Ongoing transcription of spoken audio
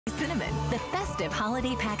cinnamon. The festive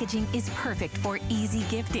holiday packaging is perfect for easy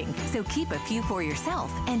gifting, so keep a few for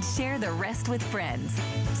yourself and share the rest with friends.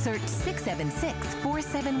 Search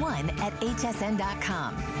 676-471 at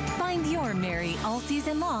hsn.com. Find your merry all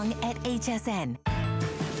season long at HSN.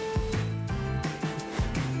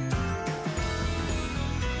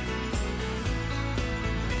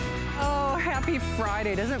 Happy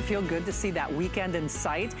Friday. Doesn't it feel good to see that weekend in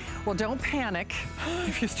sight? Well, don't panic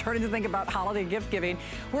if you're starting to think about holiday gift giving.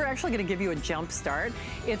 We're actually going to give you a jump start.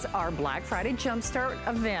 It's our Black Friday jump start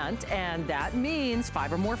event, and that means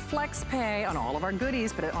 5 or more flex pay on all of our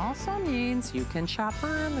goodies, but it also means you can shop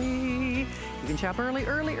early. You can shop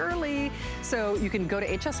early. So you can go to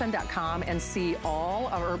hsn.com and see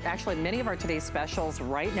all, or actually many of our today's specials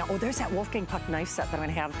right now. Oh, there's that Wolfgang Puck knife set that I'm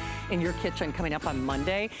going to have in your kitchen coming up on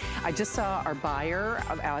Monday. I just saw our buyer,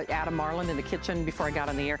 Adam Marlin, in the kitchen before I got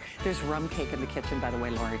on the air. There's rum cake in the kitchen, by the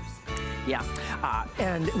way, Lori. Yeah,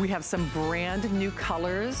 and we have some brand new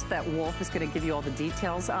colors that Wolf is going to give you all the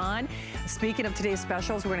details on. Speaking of today's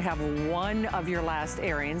specials, we're going to have one of your last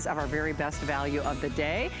airings of our very best value of the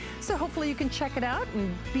day. So hopefully you can check it out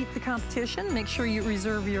and beat the competition. Make sure you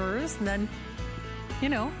reserve yours, and then, you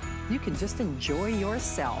know, you can just enjoy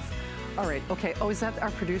yourself. All right, okay. Oh, is that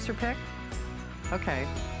our producer pick? Okay.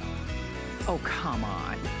 Oh, come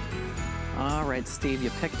on. All right, Steve, you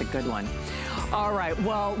picked a good one. All right,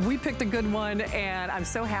 well, we picked a good one, and I'm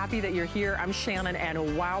so happy that you're here. I'm Shannon,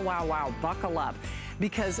 and wow, buckle up.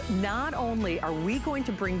 Because not only are we going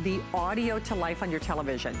to bring the audio to life on your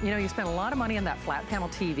television, you know, you spend a lot of money on that flat panel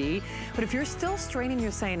TV, but if you're still straining,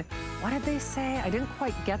 you're saying, what did they say? I didn't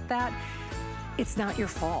quite get that. It's not your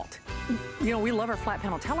fault. You know, we love our flat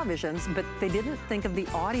panel televisions, but they didn't think of the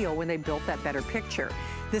audio when they built that better picture.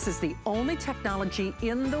 This is the only technology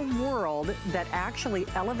in the world that actually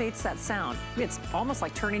elevates that sound. It's almost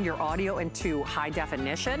like turning your audio into high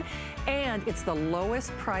definition, and it's the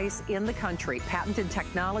lowest price in the country. Patented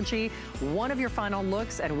technology, one of your final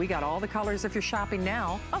looks, and we got all the colors if you're shopping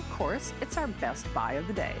now. Of course, it's our best buy of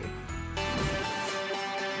the day.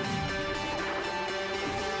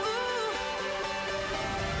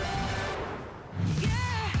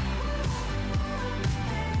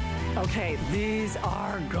 Okay, these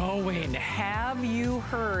are going. Have you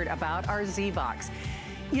heard about our Z-Box?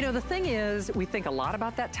 You know, the thing is, we think a lot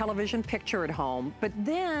about that television picture at home, but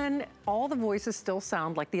then all the voices still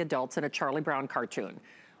sound like the adults in a Charlie Brown cartoon.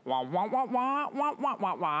 Wah, wah, wah, wah, wah, wah,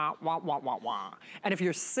 wah, wah, wah, wah, wah, wah. And if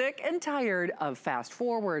you're sick and tired of fast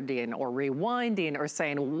forwarding or rewinding or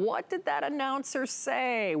saying, what did that announcer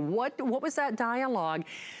say? What was that dialogue?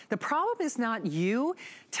 The problem is not you.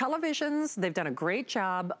 Televisions, they've done a great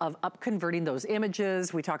job of up-converting those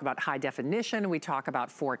images. We talk about high definition, we talk about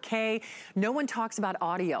 4K. No one talks about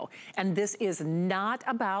audio. And this is not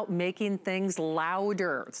about making things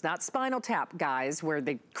louder. It's not Spinal Tap, guys, where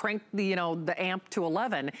they crank the, you know, the amp to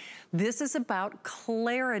 11. This is about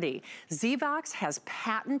clarity. Z-Vox has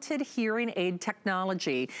patented hearing aid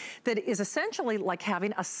technology that is essentially like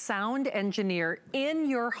having a sound engineer in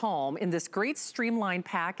your home in this great streamlined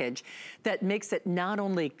package that makes it not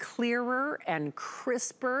only clearer and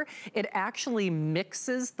crisper, it actually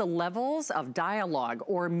mixes the levels of dialogue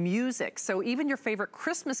or music. So even your favorite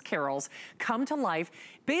Christmas carols come to life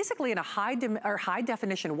basically in a high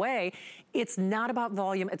definition way. It's not about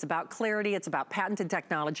volume, it's about clarity, it's about patented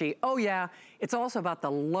technology. Oh yeah, it's also about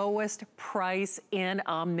the lowest price in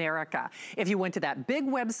America. If you went to that big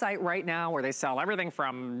website right now where they sell everything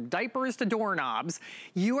from diapers to doorknobs,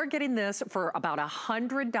 you are getting this for about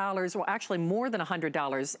 $100, well actually more than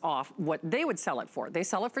 $100 off what they would sell it for. They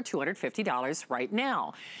sell it for $250 right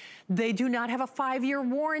now. They do not have a 5-year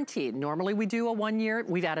warranty. Normally we do a 1 year.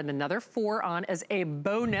 We've added another 4 on as a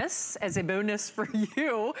bonus for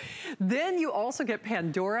you. Then you also get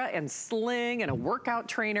Pandora and Sling and a workout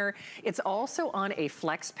trainer. It's also on a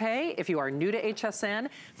FlexPay. If you are new to HSN,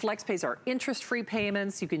 FlexPays are interest-free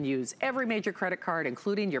payments. You can use every major credit card,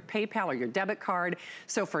 including your PayPal or your debit card.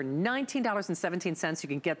 So for $19.17, you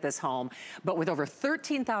can get this home. But with over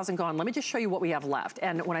 13,000 gone, let me just show you what we have left.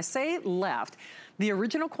 And when I say left, the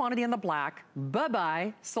original quantity in the black,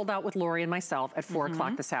 bye-bye, sold out with Lori and myself at 4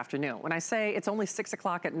 o'clock this afternoon. When I say it's only 6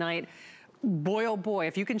 o'clock at night, boy, oh boy,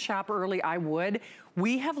 if you can shop early, I would.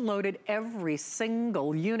 We have loaded every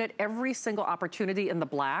single unit, every single opportunity in the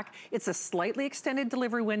black. It's a slightly extended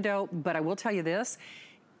delivery window, but I will tell you this,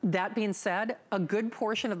 that being said, a good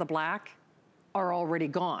portion of the black are already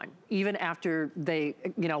gone, even after they,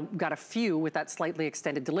 you know, got a few with that slightly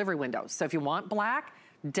extended delivery window. So if you want black,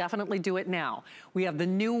 definitely do it now. We have the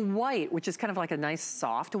new white, which is kind of like a nice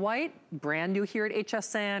soft white, brand new here at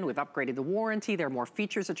HSN. We've upgraded the warranty. There are more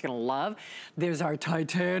features that you're gonna love. There's our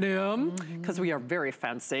titanium, because we are very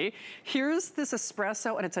fancy. Here's this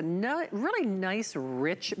espresso, and it's a really nice,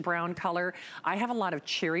 rich brown color. I have a lot of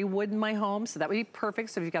cherry wood in my home, so that would be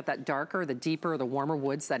perfect. So if you've got that darker, the deeper, the warmer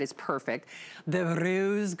woods, that is perfect. The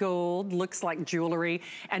rose gold looks like jewelry,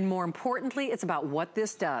 and more importantly, it's about what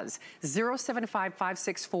this does.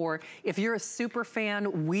 075564. If you're a super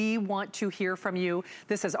fan, we want to hear from you.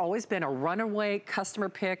 This has always been a runaway customer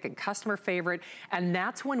pick and customer favorite, and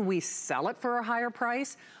that's when we sell it for a higher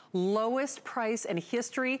price. Lowest price in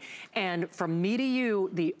history, and from me to you,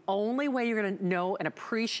 the only way you're gonna know and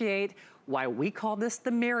appreciate why we call this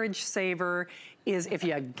the marriage saver is if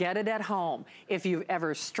you get it at home. If you've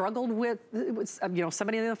ever struggled with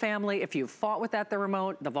somebody in the family, if you've fought with the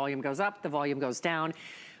remote, the volume goes up, the volume goes down.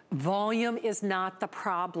 Volume is not the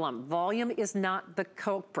problem. Volume is not the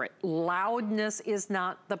culprit. Loudness is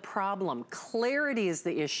not the problem. Clarity is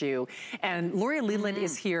the issue. And Lori Leland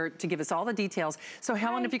is here to give us all the details. So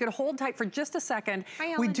Helen, if you could hold tight for just a second.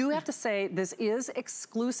 Hi, we do have to say this is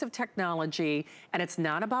exclusive technology, and it's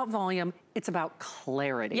not about volume, it's about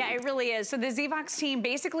clarity. Yeah, it really is. So the Zvox team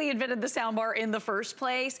basically invented the soundbar in the first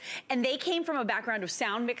place, and they came from a background of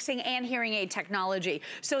sound mixing and hearing aid technology.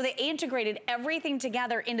 So they integrated everything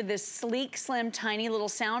together into this sleek, slim, tiny little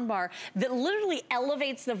soundbar that literally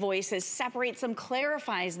elevates the voices, separates them,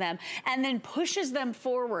 clarifies them, and then pushes them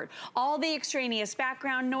forward. All the extraneous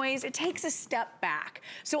background noise, it takes a step back.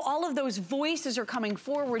 So all of those voices are coming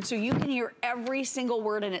forward so you can hear every single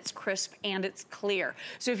word, and it's crisp and it's clear.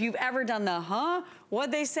 So if you've ever done the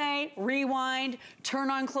what'd they say, rewind, turn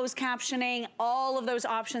on closed captioning, all of those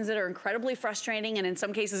options that are incredibly frustrating and in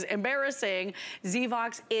some cases embarrassing,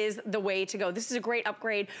 Zvox is the way to go. This is a great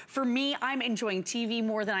upgrade. For me, I'm enjoying TV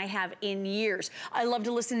more than I have in years. I love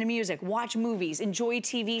to listen to music, watch movies, enjoy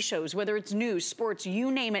TV shows, whether it's news, sports,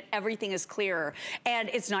 you name it, everything is clearer. And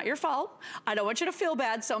it's not your fault. I don't want you to feel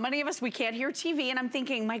bad. So many of us, we can't hear TV, and I'm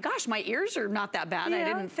thinking, my gosh, my ears are not that bad. I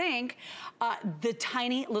didn't think. The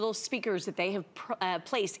tiny little speakers that they have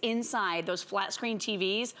placed inside those flat screen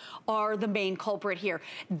TVs are the main culprit here.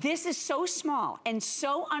 This is so small and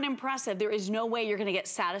so unimpressive, there is no way you're gonna get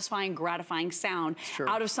satisfying, gratifying sound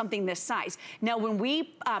out of something this size. Now, when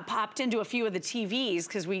we popped into a few of the TVs,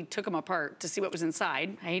 because we took them apart to see what was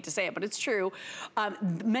inside, I hate to say it, but it's true,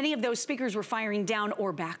 many of those speakers were firing down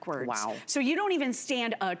or backwards. Wow. So you don't even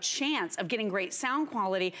stand a chance of getting great sound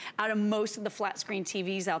quality out of most of the flat screen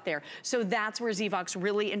TVs out there. So that's where Zvox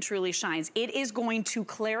really and truly shines. It is going to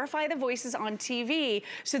clarify the voices on TV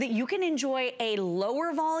so that you can enjoy a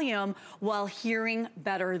lower volume while hearing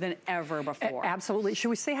better than ever before. Absolutely. Should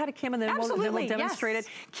we say hi to Kim and then we'll demonstrate it?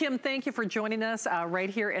 Kim, thank you for joining us right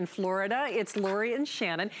here in Florida. It's Lori and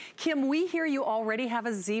Shannon. Kim, we hear you already have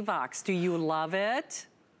a Zvox. Do you love it?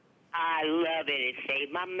 I love it. It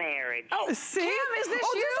saved my marriage. Oh, see? Kim, is this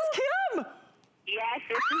you? This is Kim! Yes,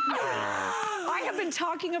 this is me. I have been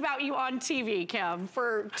talking about you on TV, Kim,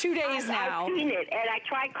 for 2 days now. I've seen it, and I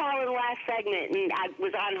tried calling the last segment, and I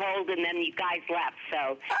was on hold, and then you guys left,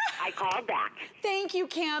 so I called back. Thank you,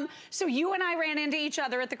 Kim. So you and I ran into each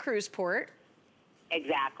other at the cruise port.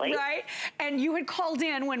 Exactly. Right? And you had called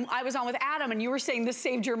in when I was on with Adam, and you were saying this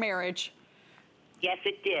saved your marriage. Yes,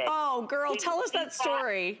 it did. Oh, girl, tell us that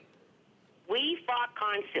story. We fought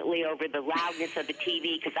constantly over the loudness of the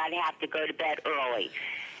TV because I'd have to go to bed early.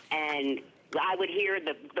 And I would hear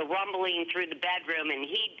the rumbling through the bedroom, and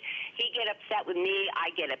he'd get upset with me,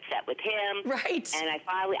 I'd get upset with him. Right. And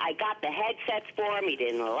I got the headsets for him, he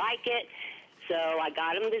didn't like it. So I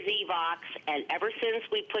got him the Zvox, and ever since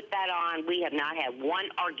we put that on, we have not had one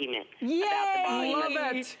argument about the volume.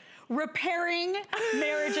 Love it. Repairing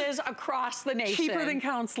marriages across the nation. Cheaper than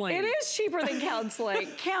counseling. It is cheaper than counseling.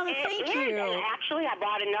 Kim, thank you. And actually, I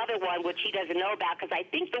bought another one, which he doesn't know about, because I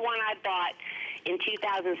think the one I bought in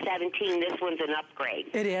 2017, this one's an upgrade.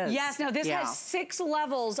 It is. Yes, now this has 6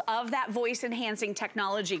 levels of that voice enhancing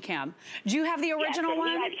technology, Kim. Do you have the original one?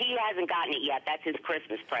 He hasn't gotten it yet. That's his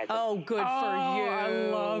Christmas present. Oh, good for you. I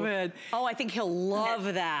love it. Oh, I think he'll love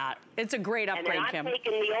that. It's a great upgrade, and then Kim. I'm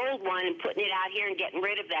taking the old one and putting it out here and getting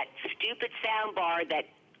rid of that stupid sound bar that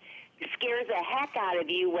scares the heck out of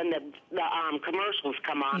you when the commercials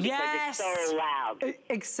come on because it's so loud.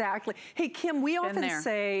 Exactly. Hey, Kim, we often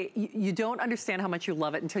say you don't understand how much you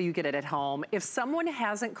love it until you get it at home. If someone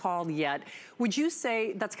hasn't called yet, would you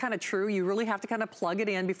say that's kind of true? You really have to kind of plug it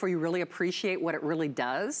in before you really appreciate what it really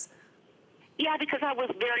does? Yeah, because I was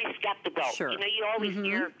very skeptical. Sure. You know, you always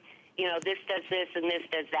hear, you know, this does this and this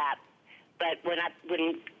does that. But when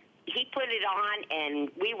he put it on, and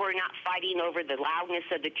we were not fighting over the loudness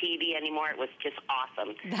of the TV anymore. It was just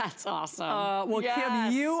awesome. That's awesome. Well, yes.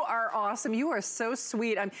 Kim, you are awesome. You are so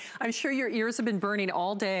sweet. I'm sure your ears have been burning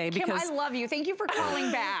all day because Kim, I love you. Thank you for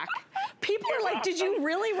calling back. People are like, did you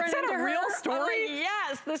really run into her? Is that a real story? Like,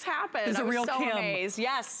 yes, this happened. It's a real so Kim. amazed.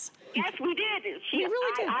 Yes. Yes, we did. We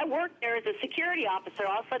really did. I worked there as a security officer.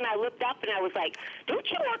 All of a sudden, I looked up and I was like, "Don't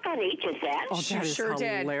you work on HSN?" Oh, that is sure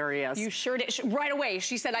hilarious. Did. You sure did. Right away,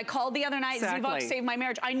 she said, "I called the other night. Exactly. Zivox saved my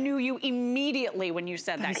marriage." I knew you immediately when you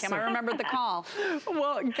said that, Kim. I remembered the call.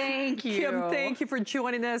 Well, thank you, Kim. Thank you for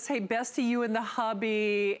joining us. Hey, best to you and the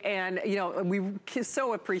hubby, and you know we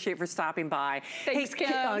so appreciate for stopping by. Thanks, hey,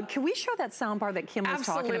 Kim. Can we show that soundbar that Kim was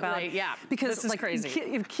talking about? Yeah. Because this is crazy.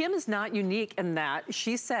 If Kim is not unique in that,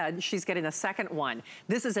 she said she's getting a second one.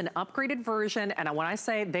 This is an upgraded version, and when I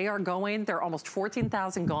say they are going, they're almost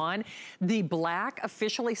 14,000 gone. The black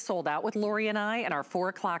officially sold out with Lori and I in our 4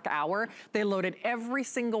 o'clock hour. They loaded every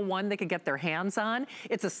single one they could get their hands on.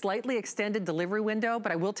 It's a slightly extended delivery window,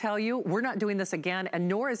 but I will tell you, we're not doing this again, and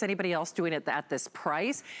nor is anybody else doing it at this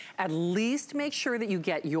price. At least make sure that you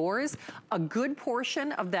get yours. A good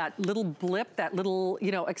portion of that little blip, that little,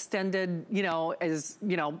 extended, is,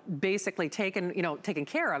 basically taken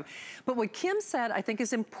care of. But what Kim said, I think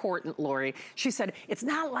is important, Lori. She said, it's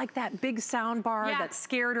not like that big sound bar that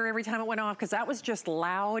scared her every time it went off, because that was just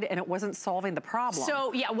loud and it wasn't solving the problem.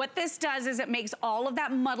 So yeah, what this does is it makes all of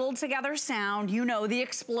that muddled together sound, the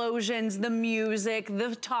explosions, the music,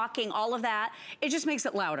 the talking, all of that, it just makes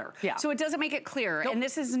it louder. Yeah. So it doesn't make it clearer. Nope. And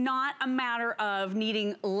this is not a matter of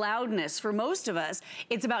needing loudness for most of us.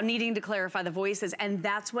 It's about needing to clarify the voices, and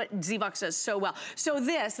that's what Zivox does so well. So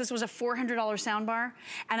this was a $400 soundbar,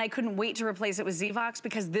 and I couldn't wait to replace it with Zivox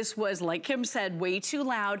because this was, like Kim said, way too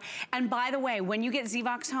loud. And by the way, when you get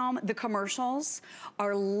Zivox home, the commercials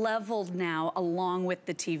are leveled now along with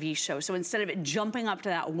the TV show. So instead of it jumping up to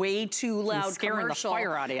that way too loud commercial the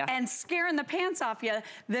fire out of you and scaring the pants off you,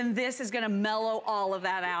 then this is going to mellow all of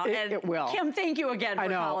that out. It will. Kim, thank you again for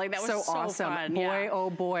calling. That was so awesome. fun. Boy, oh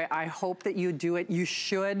boy, I hope that you do it. You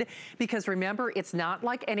should, because remember, it's not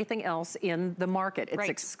like anything else in the market. It's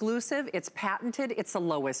exclusive, it's patented, it's the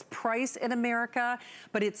lowest price in America,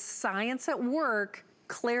 but it's science at work.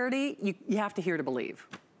 Clarity, you have to hear to believe.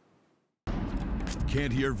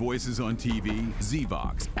 Can't hear voices on TV?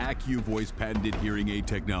 Zivox AccuVoice patented hearing aid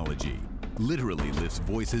technology literally lifts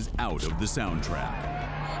voices out of the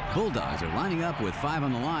soundtrack. Bulldogs are lining up with 5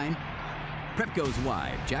 on the line. Prep goes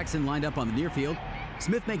wide. Jackson lined up on the near field.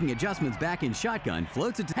 Smith making adjustments back in shotgun.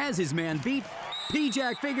 Floats it, has his man beat.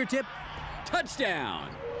 P-Jack fingertip. Touchdown.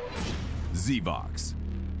 Zivox.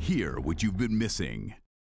 Hear what you've been missing.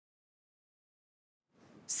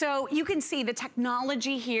 So you can see the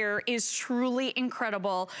technology here is truly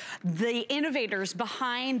incredible. The innovators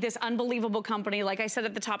behind this unbelievable company, like I said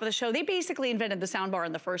at the top of the show, they basically invented the soundbar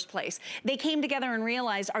in the first place. They came together and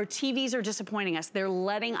realized our TVs are disappointing us. They're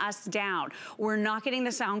letting us down. We're not getting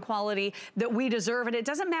the sound quality that we deserve, and it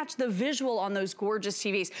doesn't match the visual on those gorgeous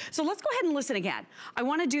TVs. So let's go ahead and listen again. I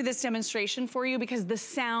want to do this demonstration for you because the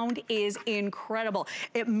sound is incredible.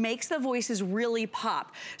 It makes the voices really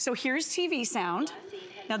pop. So here's TV sound.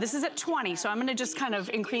 Now this is at 20, so I'm gonna just kind of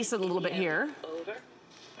increase it a little bit here. Over.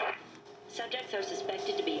 Subjects are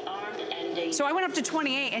suspected to be armed and dangerous. So I went up to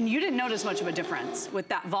 28, and you didn't notice much of a difference with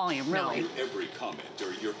that volume, really. Every comment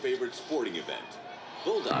or your favorite sporting event.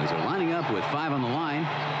 Bulldogs are lining up with 5 on the line.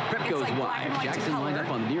 Prep goes like black and wide. white Jackson lined color.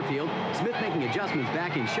 up on the near field. Smith making adjustments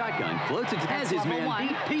back in shotgun. Floats it, has his level man 1.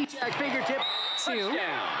 beat. P-Jack fingertip. 2.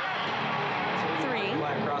 Touchdown. 3.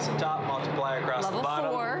 Multiply across the top, multiply across Level the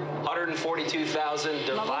bottom. 4. 142,000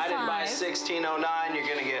 divided by 5. 1609, you're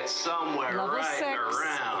going to get somewhere Level right 6.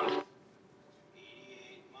 around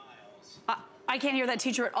 88 miles. I can't hear that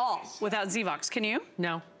teacher at all without Zivox. Can you?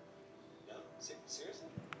 No. No? Seriously?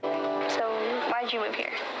 So why'd you move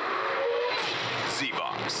here?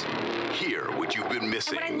 Zivox. Hear what you've been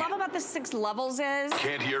missing. And what I love about the 6 levels is,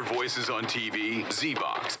 Can't hear voices on TV?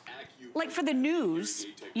 Zivox. like for the news,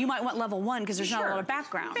 you might want level 1 because there's not a lot of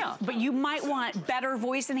background. Yeah. But you might want better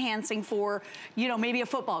voice enhancing for, maybe a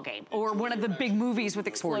football game or one of the big movies with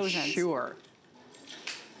explosions. For sure.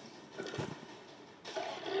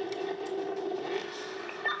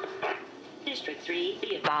 District 3,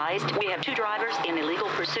 be advised, we have 2 drivers in illegal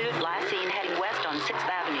pursuit, last seen heading west on 6th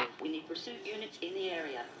Avenue. We need pursuit units in the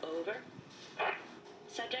area. Over.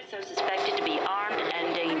 Subjects are suspected to be armed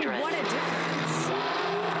and dangerous. What a difference,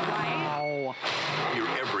 right? Oh. Hear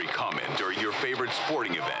every comment or your favorite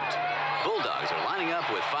sporting event. Bulldogs are lining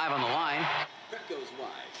up with 5 on the line. Prep goes wide.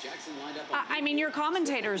 Jackson lined up on I mean, your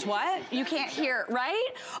commentators, what? You can't hear,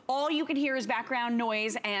 right? All you can hear is background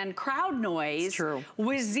noise and crowd noise. It's true.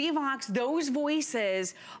 With ZVox, those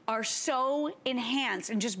voices are so enhanced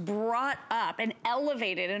and just brought up and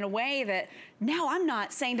elevated in a way that now I'm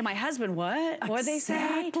not saying to my husband, what? What'd they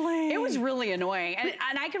say? It was really annoying.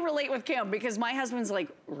 And I can relate with Kim because my husband's like,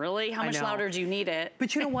 really? How much louder do you need it?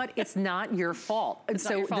 But you know what? It's not your fault. It's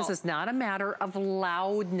not your fault. This is not a matter of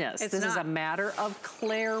loudness. This is a matter of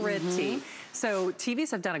clarity. So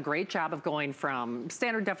TVs have done a great job of going from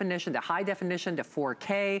standard definition to high definition to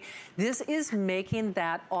 4K. This is making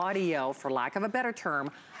that audio, for lack of a better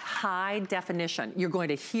term, high definition. You're going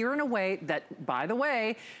to hear in a way that, by the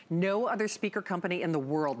way, no other speaker company in the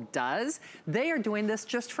world does. They are doing this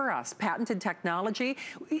just for us. Patented technology.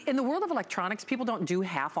 In the world of electronics, people don't do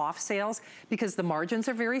half-off sales because the margins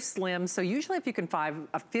are very slim. So usually if you can find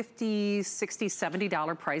a $50, $60,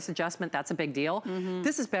 $70 price adjustment, that's a big deal.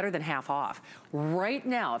 This is better than half off. Right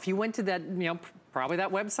now, if you went to that, probably that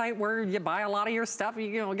website where you buy a lot of your stuff,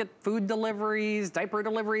 you get food deliveries, diaper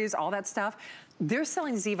deliveries, all that stuff. They're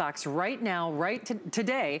selling ZVox right now,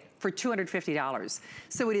 today, for $250.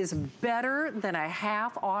 So it is better than a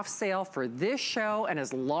half-off sale for this show, and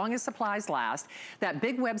as long as supplies last. That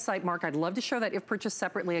big website, Mark, I'd love to show that if purchased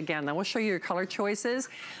separately again. Then we'll show you your color choices,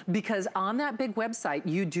 because on that big website,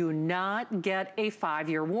 you do not get a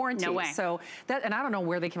 5-year warranty. No way. So that, and I don't know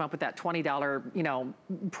where they came up with that $20,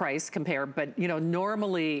 price compare, but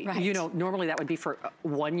normally, normally that would be for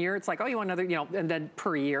 1 year. It's like, oh, you want another, and then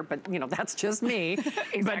per year, but that's just me.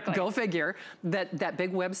 Exactly. But go figure that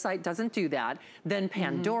big website doesn't do that. Then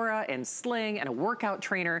Pandora and Sling and a workout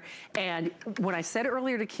trainer. And when I said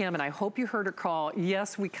earlier to Kim, and I hope you heard her call,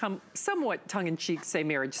 yes, we come somewhat tongue-in-cheek say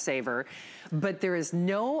marriage saver, but there is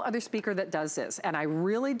no other speaker that does this. And I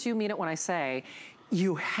really do mean it when I say,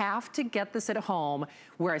 you have to get this at home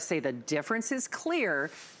where I say the difference is clear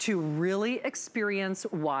to really experience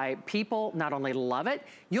why people not only love it,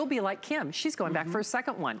 you'll be like Kim. She's going back for a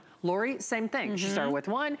second one. Lori, same thing. She started with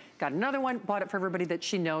one, got another one, bought it for everybody that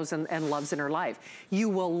she knows and loves in her life. You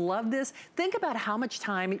will love this. Think about how much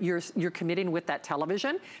time you're committing with that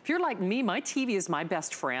television. If you're like me, my TV is my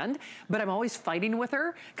best friend, but I'm always fighting with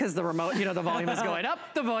her because the remote, the volume is going up,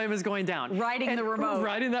 the volume is going down. Riding the remote.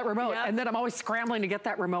 Riding that remote. Yep. And then I'm always scrambling to get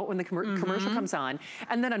that remote when the commercial comes on.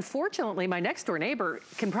 And then unfortunately, my next door neighbor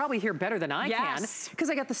can probably hear better than I can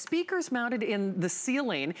because I got the speakers mounted in the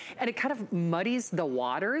ceiling and it kind of muddies the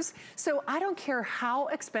waters. So I don't care how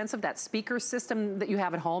expensive that speaker system that you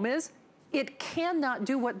have at home is, it cannot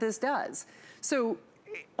do what this does. So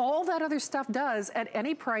all that other stuff does at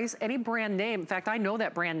any price, any brand name. In fact, I know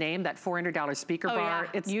that brand name, that $400 speaker bar.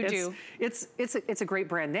 Yeah, it's a great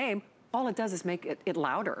brand name. All it does is make it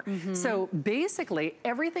louder. So basically,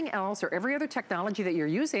 everything else or every other technology that you're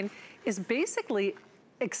using is basically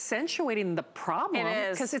accentuating the problem. It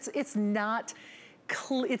is. Because it's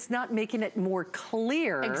not making it more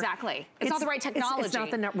clear. Exactly. It's not the right technology. It's not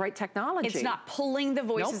the right technology. It's not pulling the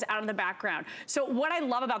voices out of the background. So what I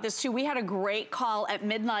love about this too, we had a great call at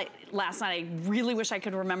midnight last night. I really wish I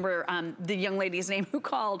could remember the young lady's name who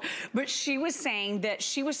called, but she was saying that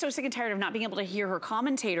she was so sick and tired of not being able to hear her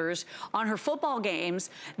commentators on her football games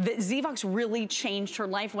that ZVox really changed her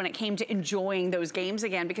life when it came to enjoying those games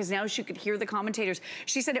again, because now she could hear the commentators.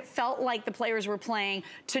 She said it felt like the players were playing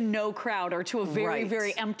to no crowd or to a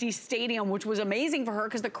very empty stadium, which was amazing for her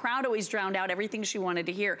because the crowd always drowned out everything she wanted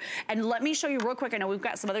to hear. And let me show you real quick. I know we've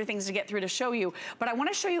got some other things to get through to show you, but I want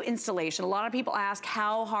to show you installation. A lot of people ask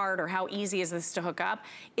how hard or how easy is this to hook up?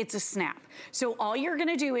 It's a snap. So all you're going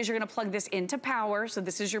to do is you're going to plug this into power. So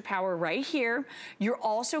this is your power right here. You're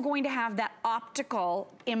also going to have that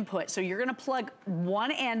optical input. So you're going to plug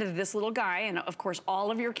one end of this little guy, and of course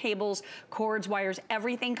all of your cables, cords, wires,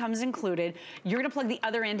 everything comes included. You're going to plug the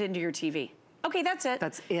other end into your TV. Okay, that's it.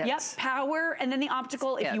 That's it. Yep, power, and then the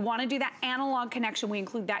optical. If you want to do that analog connection, we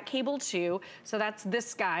include that cable too. So that's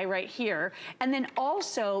this guy right here. And then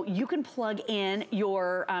also, you can plug in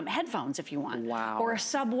your headphones if you want. Wow. Or a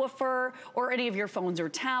subwoofer, or any of your phones or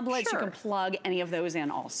tablets. Sure. You can plug any of those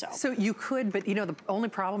in also. So you could, but the only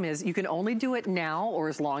problem is you can only do it now or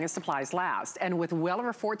as long as supplies last. And with well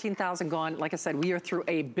over 14,000 gone, like I said, we are through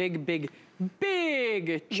a big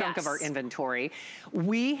chunk of our inventory.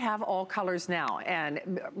 We have all colors now.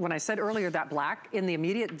 And when I said earlier that black in the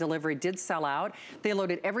immediate delivery did sell out, they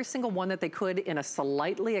loaded every single one that they could in a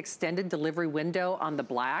slightly extended delivery window on the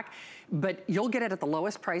black, but you'll get it at the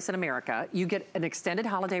lowest price in America. You get an extended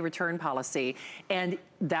holiday return policy. And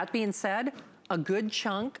that being said, a good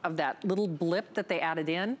chunk of that little blip that they added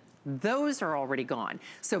in Those are already gone.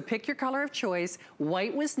 So pick your color of choice.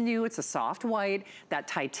 White was new, it's a soft white. That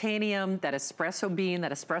titanium, that espresso bean,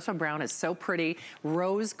 that espresso brown is so pretty.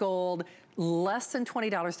 Rose gold, less than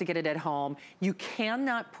 $20 to get it at home. You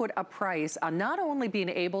cannot put a price on not only being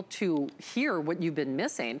able to hear what you've been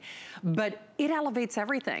missing, but it elevates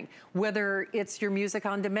everything. Whether it's your music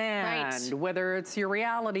on demand, whether it's your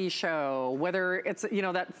reality show, whether it's, you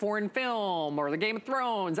know, that foreign film or the Game of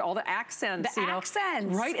Thrones, all the accents, the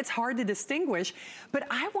accents. Right? It's hard to distinguish. But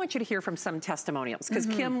I want you to hear from some testimonials, because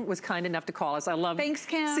Kim was kind enough to call us. I love. Thanks,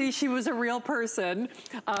 Kim. See, she was a real person.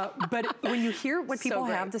 But when you hear what people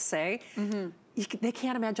have to say, they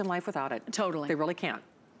can't imagine life without it. Totally. They really can't.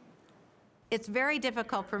 It's very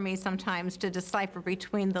difficult for me sometimes to decipher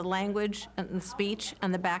between the language and the speech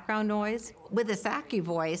and the background noise. With this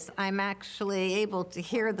AccuVoice, I'm actually able to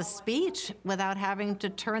hear the speech without having to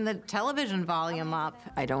turn the television volume up.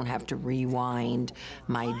 I don't have to rewind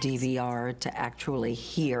my DVR to actually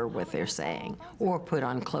hear what they're saying or put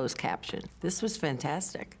on closed caption. This was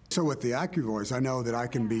fantastic. So with the AccuVoice, I know that I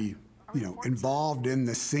can be, you know, involved in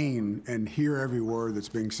the scene and hear every word that's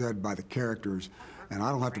being said by the characters, and I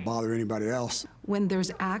don't have to bother anybody else. When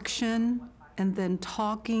there's action and then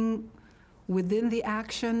talking within the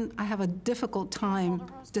action, I have a difficult time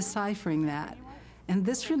deciphering that. And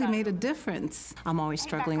this really made a difference. I'm always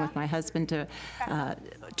struggling with my husband to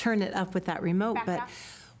turn it up with that remote, but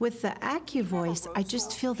with the AccuVoice, I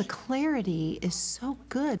just feel the clarity is so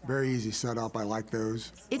good. Very easy setup, I like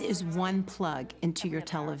those. It is one plug into your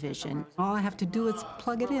television. All I have to do is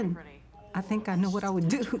plug it in. I think I know what I would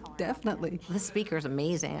do, definitely. The speaker's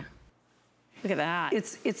amazing. Look at that.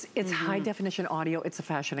 It's high definition audio. It's a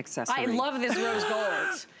fashion accessory. I love this rose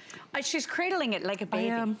gold. She's cradling it like a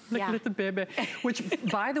baby. I am looking at the baby. Which,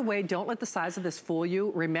 by the way, don't let the size of this fool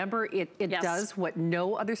you. Remember, it does what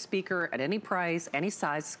no other speaker at any price, any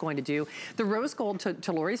size is going to do. The rose gold,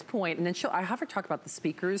 to Lori's point, and then I have her talk about the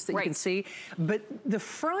speakers that you can see, but the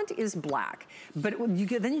front is black. But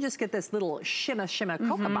then you just get this little shimmer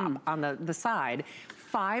cocoa bop on the side.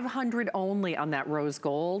 500 only on that rose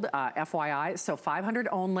gold, FYI, so 500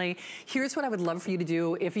 only. Here's what I would love for you to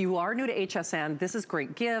do. If you are new to HSN, this is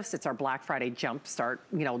great gifts. It's our Black Friday Jumpstart,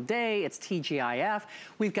 day. It's TGIF.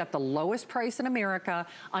 We've got the lowest price in America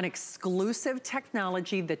on exclusive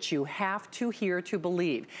technology that you have to hear to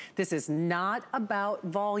believe. This is not about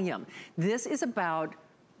volume. This is about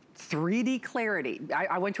 3D clarity.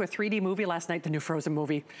 I went to a 3D movie last night, the new Frozen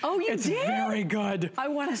movie. Oh, you did? It's very good. I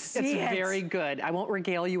want to see it. It's very good. I won't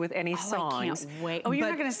regale you with any songs. I can't wait. Oh, you're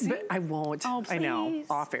not going to see it? I won't. Oh, please. I know,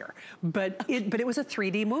 off air. But it was a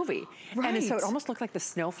 3D movie. Right. And so it almost looked like the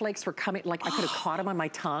snowflakes were coming, like I could have caught them on my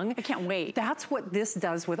tongue. I can't wait. That's what this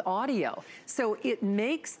does with audio. So it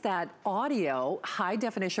makes that audio high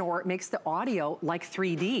definition, or it makes the audio like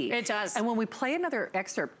 3D. It does. And when we play another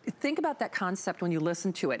excerpt, think about that concept when you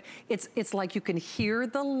listen to it. It's like you can hear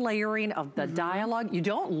the layering of the dialogue. You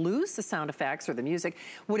don't lose the sound effects or the music.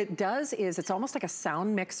 What it does is it's almost like a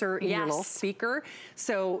sound mixer in your little speaker.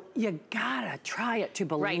 So you gotta try it to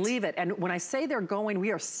believe it. And when I say they're going,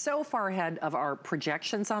 we are so far ahead of our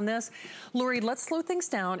projections on this. Lori, let's slow things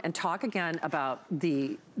down and talk again about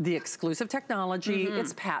the exclusive technology.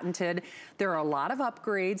 It's patented. There are a lot of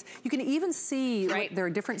upgrades. You can even see there are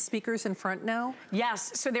different speakers in front now.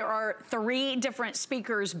 Yes, so there are 3 different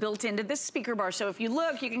speakers built into this speaker bar. So if you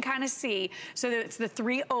look, you can kind of see, so that it's the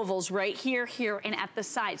 3 ovals right here, here, and at the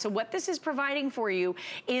side. So what this is providing for you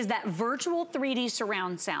is that virtual 3D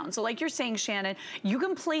surround sound. So like you're saying, Shannon, you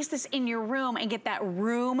can place this in your room and get that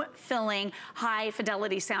room-filling,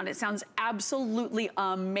 high-fidelity sound. It sounds absolutely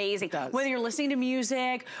amazing. Whether you're listening to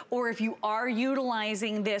music or if you are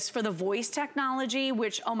utilizing this for the voice technology,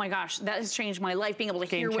 which, oh my gosh, that has changed my life. Being able to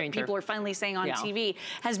hear what people are finally saying on TV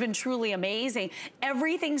has been truly amazing.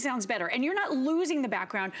 Everything sounds better, and you're not losing the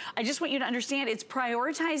background. I just want you to understand it's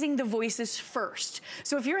prioritizing the voices first.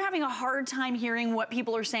 So if you're having a hard time hearing what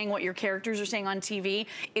people are saying, what your characters are saying on TV,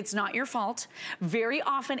 it's not your fault. Very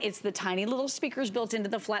often it's the tiny little speakers built into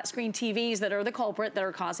the flat screen TVs that are the culprit, that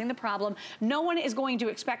are causing the problem. No one is going to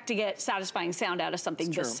expect to get satisfying sound out of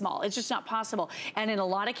something this small. It's just not possible. And in a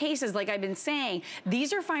lot of cases, like I've been saying,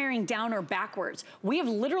 these are firing down or backwards. We have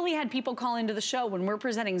literally had people call into the show when we're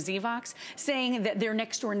presenting Zvox saying that their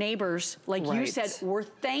next door neighbors, like you said, were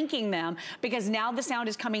thanking them because now the sound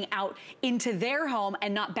is coming out into their home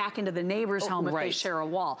and not back into the neighbor's home if they share a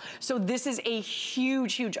wall. So this is a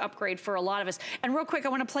huge, huge upgrade for a lot of us. And real quick, I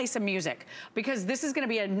want to play some music because this is going to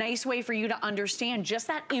be a nice way for you to understand just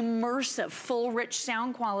that immersive, full, rich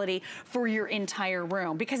sound quality for your entire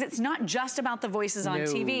room, because it's not just about the voices on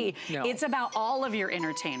TV. It's about all of your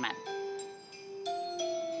entertainment.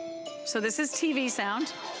 So this is TV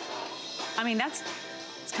sound. I mean, it's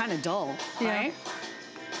kind of dull, right? Is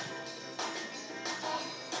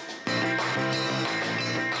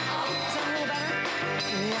that a little better?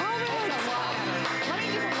 Love it. That's a lot better. Let me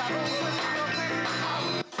do the levels real quick.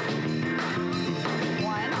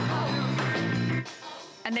 One.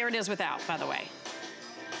 And there it is without, by the way.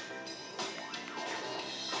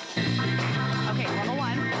 Okay, level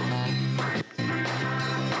 1.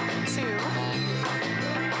 2. 3.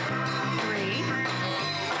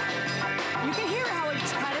 You can hear how it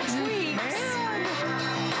kind of tweaks.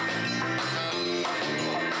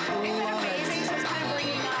 Isn't it amazing? So it's kind of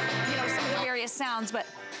bringing up, some of the various sounds, but,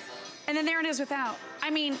 and then there it is without. I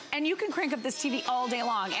mean, and you can crank up this TV all day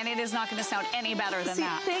long, and it is not going to sound any better than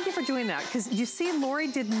that. Thank you for doing that, because you see, Lori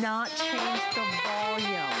did not change the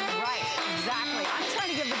volume. Right, exactly. I'm trying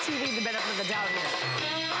to give the TV the benefit of the doubt here.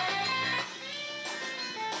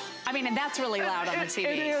 I mean, and that's really loud on the TV.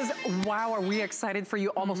 It is. Wow, are we excited for you.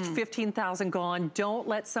 Almost 15,000 gone. Don't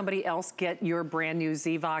let somebody else get your brand new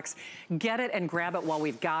Zvox. Get it and grab it while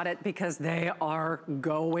we've got it, because they are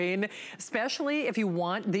going. Especially if you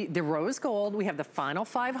want the rose gold. We have the final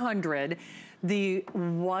 500. The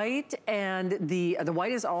white and the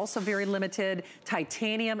white is also very limited.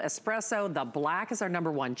 Titanium, espresso, the black is our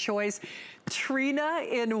 #1 choice. Trina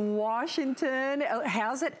in Washington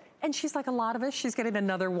has it. And she's like a lot of us, she's getting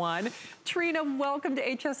another one. Trina, welcome to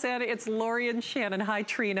HSN. It's Lori and Shannon. Hi,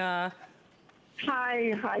 Trina.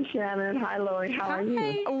 Hi Shannon. Hi, Lori. How are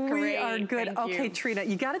you? We are good. Okay, Trina,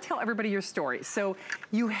 you got to tell everybody your story. So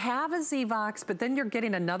you have a Zvox, but then you're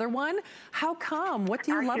getting another one. How come? What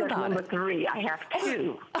do you love about number 3. I have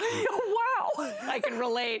 2. Wow. I can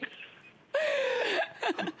relate.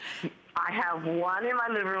 I have one in my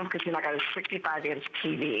living room because, I got a 65-inch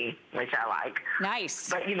TV, which I like. Nice.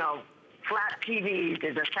 But, flat TVs,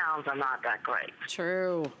 the sounds are not that great.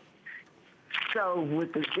 True. So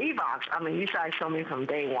with the Zvox, you guys showed me from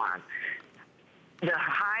day one. The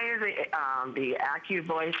higher the AccuVoice,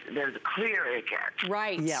 voice, the clearer it gets.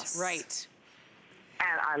 Right. Yes. Right.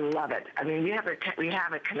 And I love it. We have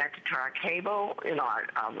it connected to our cable, our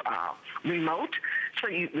remote, so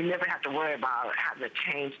we never have to worry about having to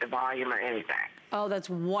change the volume or anything. Oh, that's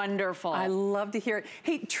wonderful. I love to hear it.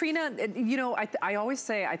 Hey, Trina, I always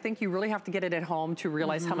say, I think you really have to get it at home to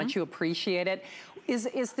realize how much you appreciate it. Is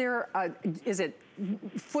it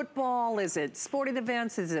football? Is it sporting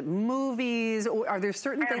events? Is it movies? Or are there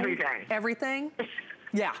certain things? Everything?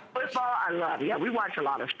 Yeah. Football, I love. Yeah, we watch a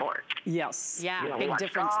lot of sports. Yes. Yeah, big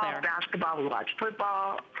difference golf, there. Basketball, we watch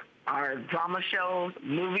football, our drama shows,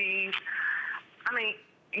 movies.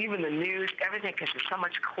 Even the news, everything, because it's so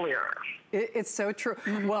much clearer. It's so true.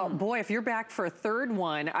 Well, boy, if you're back for a third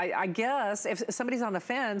one, I guess if somebody's on the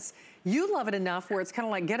fence, you love it enough where it's kind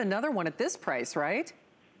of like, get another one at this price, right?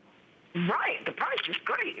 Right, the price is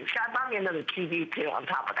great. So I bought me another TV too on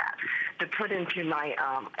top of that to put into my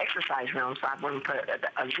exercise room, so I wouldn't put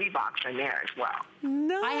a Zvox in there as well.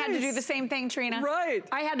 Nice. I had to do the same thing, Trina. Right.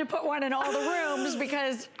 I had to put one in all the rooms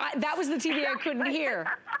because that was the TV I couldn't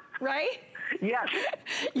hear, right? Yes.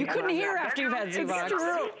 You couldn't hear after you've had Zvox. It's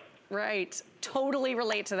true. Right. Totally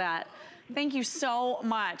relate to that. Thank you so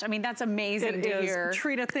much. That's amazing to hear.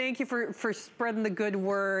 Trina, thank you for spreading the good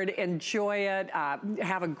word. Enjoy it.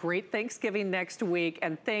 Have a great Thanksgiving next week.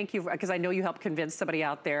 And thank you, because I know you helped convince somebody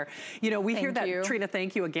out there. We hear that, Trina,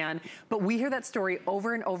 thank you again. But we hear that story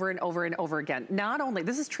over and over and over and over again. Not only,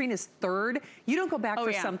 this is Trina's third. You don't go back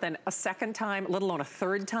for something a second time, let alone a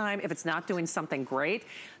third time, if it's not doing something great.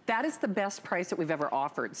 That is the best price that we've ever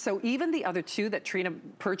offered. So even the other two that Trina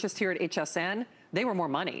purchased here at HSN, they were more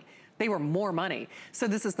money. They were more money. So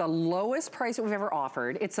this is the lowest price that we've ever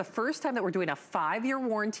offered. It's the first time that we're doing a 5-year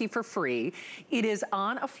warranty for free. It is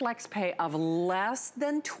on a flex pay of less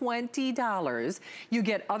than $20. You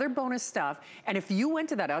get other bonus stuff. And if you went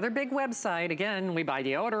to that other big website, again, we buy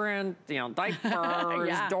deodorant,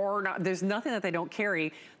 diapers, doorknob, there's nothing that they don't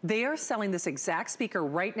carry. They are selling this exact speaker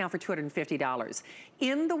right now for $250.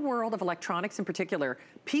 In the world of electronics in particular,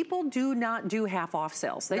 people do not do half-off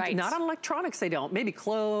sales. They do, not on electronics, they don't. Maybe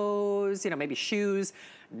clothes, maybe shoes,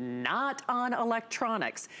 not on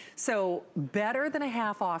electronics. So better than a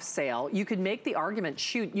half-off sale. You could make the argument,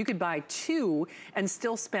 shoot, you could buy 2 and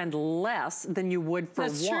still spend less than you would for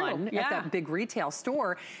one at that big retail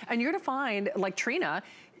store. And you're gonna find, like Trina,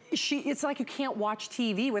 it's like you can't watch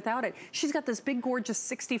TV without it. She's got this big, gorgeous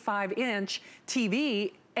 65-inch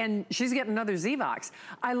TV, and she's getting another Zvox.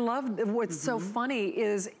 I love what's so funny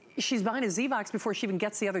is she's buying a Z-Box before she even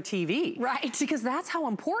gets the other TV. Right. Because that's how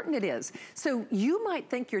important it is. So you might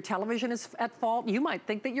think your television is at fault. You might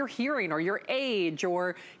think that your hearing or your age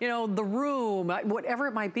or, you know, the room, whatever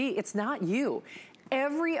it might be. It's not you.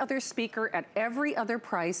 Every other speaker at every other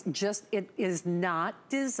price, it is not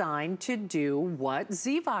designed to do what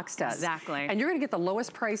Z-Vox does. Exactly. And you're gonna get the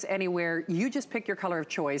lowest price anywhere. You just pick your color of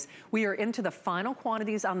choice. We are into the final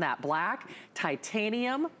quantities on that black,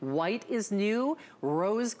 titanium, white is new,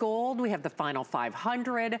 rose gold, we have the final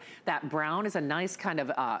 500. That brown is a nice kind of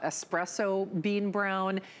espresso bean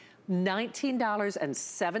brown.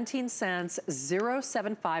 $19.17,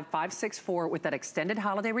 075564 with that extended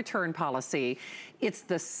holiday return policy. It's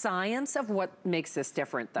the science of what makes this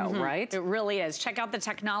different though, right? It really is. Check out the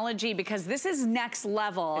technology because this is next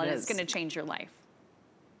level and it's gonna change your life.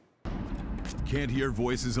 Can't hear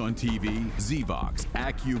voices on TV? Z-Vox,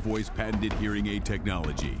 voice patented hearing aid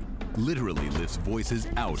technology. Literally lifts voices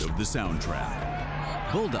out of the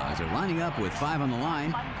soundtrack. Bulldogs are lining up with 5 on the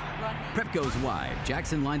line. Prep goes wide.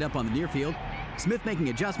 Jackson lined up on the near field. Smith making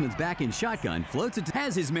adjustments back in shotgun. Floats it,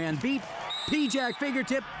 has his man beat. P-Jack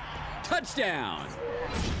fingertip. Touchdown.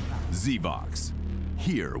 Z-Vox.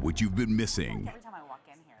 Hear what you've been missing.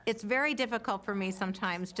 It's very difficult for me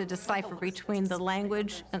sometimes to decipher between the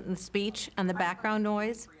language and the speech and the background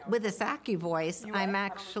noise. With this AccuVoice, I'm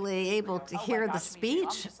actually able to hear the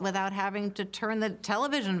speech without having to turn the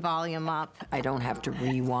television volume up. I don't have to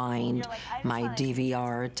rewind my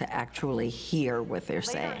DVR to actually hear what they're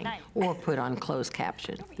saying or put on closed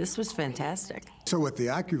caption. This was fantastic. So with the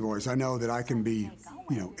AccuVoice, I know that I can be,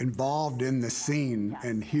 involved in the scene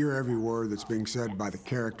and hear every word that's being said by the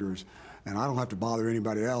characters, and I don't have to bother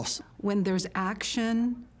anybody else. When there's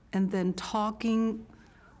action and then talking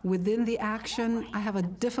within the action, I have a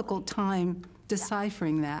difficult time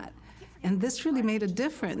deciphering that. And this really made a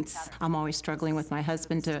difference. I'm always struggling with my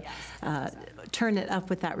husband to turn it up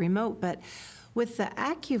with that remote, but with the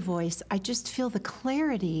AccuVoice, I just feel the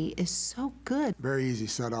clarity is so good. Very easy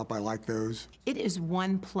setup, I like those. It is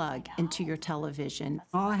one plug into your television.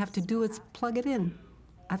 All I have to do is plug it in.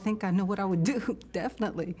 I think I know what I would do,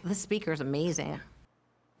 definitely. The speaker's amazing.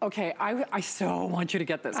 Okay, I so want you to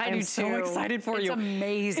get this. I am so excited for you. It's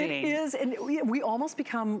amazing. It is, and we almost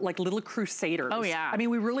become like little crusaders. Oh yeah. I mean,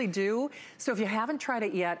 we really do. So if you haven't tried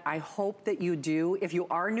it yet, I hope that you do. If you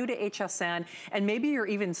are new to HSN, and maybe you're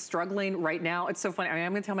even struggling right now, it's so funny.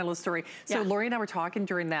 I'm gonna tell my little story. So Lori and I were talking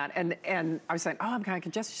during that, and I was saying, oh, I'm kind of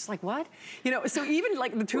congested. She's like, what? So even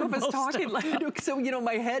like the two of us talking,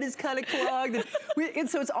 my head is kind of clogged. And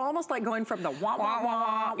so it's almost like going from the wah, wah,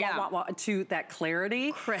 wah, wah, wah, wah, to that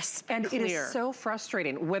clarity. Crisp, and clear. It is so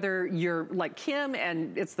frustrating, whether you're like Kim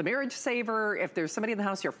and it's the marriage saver, if there's somebody in the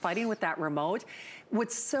house, you're fighting with that remote.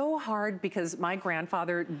 What's so hard, because my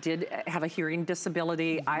grandfather did have a hearing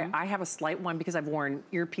disability. I have a slight one because I've worn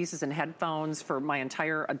earpieces and headphones for my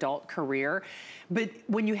entire adult career. But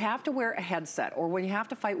when you have to wear a headset or when you have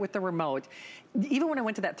to fight with the remote, even when I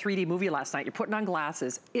went to that 3D movie last night, you're putting on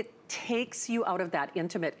glasses, it takes you out of that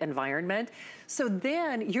intimate environment. So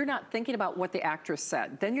then you're not thinking about what the actress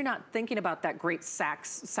said. Then you're not thinking about that great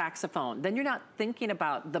saxophone. Then you're not thinking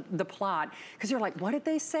about the plot, because you're like, what did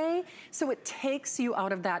they say? So it takes you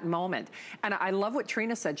out of that moment. And I love what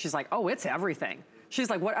Trina said. She's like, oh, it's everything. She's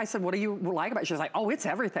like, what? I said, what do you like about it? She's like, oh, it's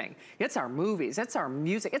everything. It's our movies, it's our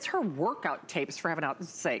music, it's her workout tapes, for heaven's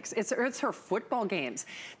sakes. It's her football games.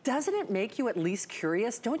 Doesn't it make you at least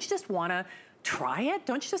curious? Don't you just wanna try it?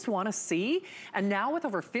 Don't you just wanna see? And now with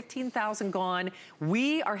over 15,000 gone,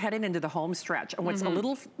 we are heading into the home stretch. And what's a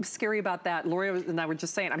little scary about that, Lori and I were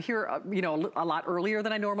just saying, I'm here a lot earlier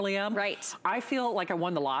than I normally am. Right. I feel like I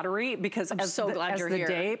won the lottery, because as the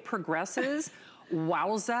day progresses,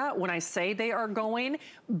 wowza, when I say they are going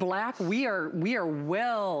black, we are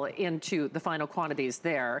well into the final quantities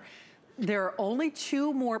there. There are only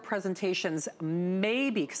 2 more presentations,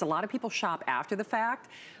 maybe, because a lot of people shop after the fact.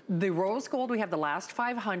 The rose gold, we have the last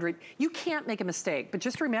 500. You can't make a mistake, but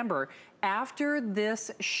just remember, after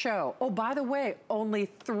this show, oh, by the way, only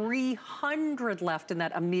 300 left in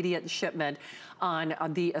that immediate shipment on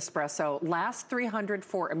the espresso. Last 300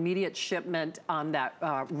 for immediate shipment on that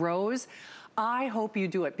rose. I hope you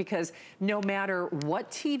do it, because no matter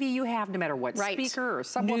what TV you have, no matter what speaker or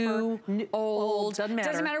subwoofer, new, old, doesn't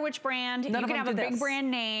matter. Doesn't matter which brand. You can have a big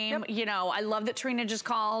brand name. Yep. I love that Trina just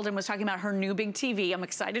called and was talking about her new big TV. I'm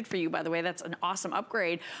excited for you, by the way. That's an awesome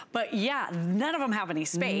upgrade. But yeah, none of them have any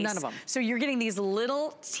space. None of them. So you're getting these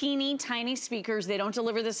little teeny tiny speakers. They don't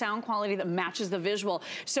deliver the sound quality that matches the visual.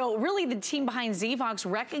 So really, the team behind Z-Vox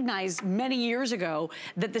recognized many years ago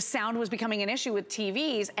that the sound was becoming an issue with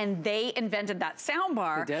TVs, and they invented invented that sound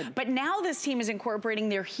bar. They did. But now this team is incorporating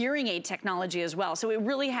their hearing aid technology as well. So it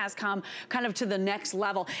really has come kind of to the next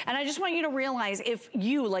level. And I just want you to realize, if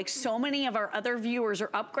you, like so many of our other viewers, are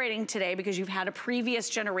upgrading today because you've had a previous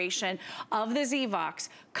generation of the Zvox,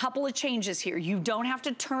 couple of changes here. You don't have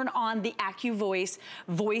to turn on the AccuVoice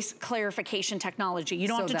voice clarification technology. You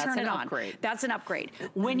don't have to turn it on. That's an upgrade.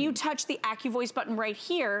 When you touch the AccuVoice button right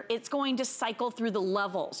here, it's going to cycle through the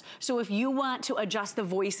levels. So if you want to adjust the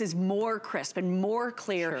voices more crisp and more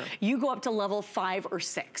clear, you go up to level 5 or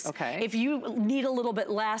 6. Okay. If you need a little bit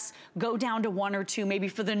less, go down to 1 or 2, maybe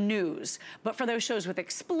for the news. But for those shows with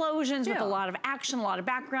explosions, with a lot of action, a lot of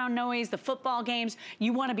background noise, the football games,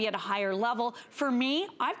 you want to be at a higher level. For me,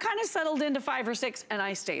 I've kind of settled into 5 or 6 and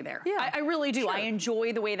I stay there. I really do. I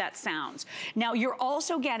enjoy the way that sounds. Now you're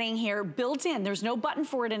also getting here built in, there's no button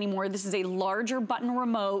for it anymore. This is a larger button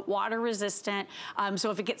remote, water resistant.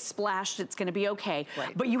 So if it gets splashed, it's going to be okay.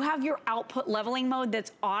 But you have your output leveling mode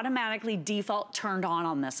that's automatically default turned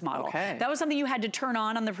on this model. That was something you had to turn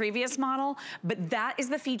on the previous model, but that is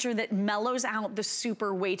the feature that mellows out the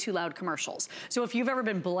super way too loud commercials. So if you've ever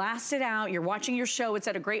been blasted out, you're watching your show, it's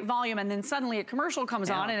at a great volume, and then suddenly a commercial comes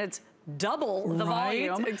on and it's double the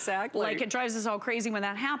volume. Exactly. Like, it drives us all crazy when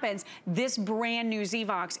that happens. This brand new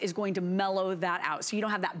Zvox is going to mellow that out, so you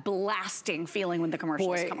don't have that blasting feeling when the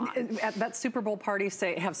commercials come on. At that Super Bowl party,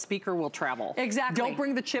 have speaker will travel. Exactly. Don't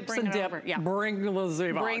bring the chips and dip. Bring the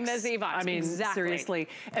Zvox. Bring the Zvox. I mean, seriously.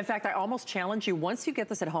 In fact, I almost challenge you, once you get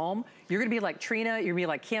this at home, you're gonna be like Trina, you're gonna be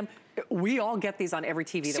like Kim. We all get these on every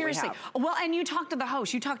TV that we have. Well, and you talk to the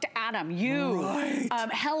host, you talk to Adam,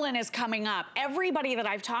 Helen is coming up. Everybody that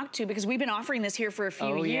I've talked to, because we've been offering this here for a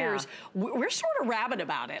few years, we're sort of rabid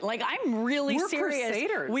about it. Like, I'm really serious.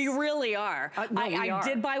 Crusaders. We really are. I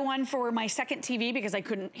did buy one for my second TV because I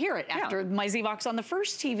couldn't hear it after my Zvox on the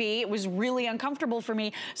first TV. It was really uncomfortable for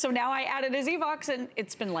me. So now I added a Zvox and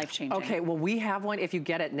it's been life-changing. Okay, well, we have one. If you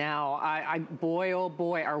get it now, boy, oh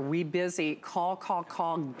boy, are we busy. Call,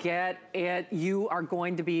 get it. You are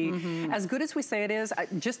going to be as good as we say it is.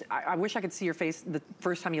 I wish I could see your face the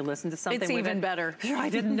first time you listen to something. It's even better. I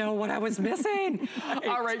didn't know what I was missing.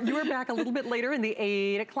 All right, you are back a little bit later in the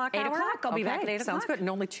 8 o'clock hour. 8 o'clock. I'll be back at 8 o'clock. Sounds good. And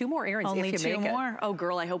only 2 more errands only if you 2 make more. it. Oh,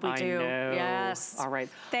 girl, I hope we do. Know. Yes. All right.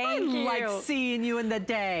 Thank you. I like seeing you in the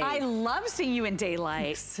day. I love seeing you in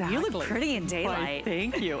daylight. Exactly. You look pretty in daylight.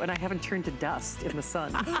 Thank you. And I haven't turned to dust in the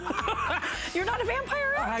sun. You're not a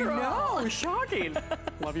vampire after all. I know. Shocking.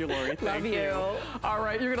 Love you, Lori. Love you. All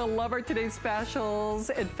right, you're gonna love our today's specials.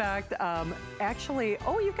 In fact, actually,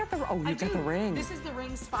 you've got the the ring. This is the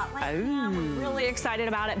ring spotlight cam. We're really excited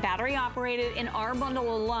about it. Battery operated. In our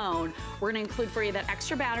bundle alone, we're gonna include for you that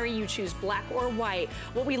extra battery. You choose black or white.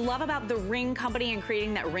 What we love about the Ring company and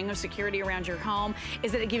creating that ring of security around your home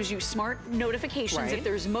is that it gives you smart notifications if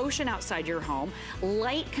there's motion outside your home.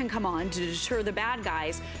 Light can come on to deter the bad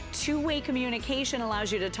guys. Two-way communication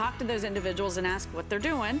allows you to talk to those individuals and ask what they're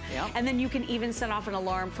doing. And then you can even set off an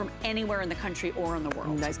alarm from anywhere in the country or in the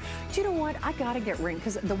world. Nice. Do you know what? I gotta get Ring,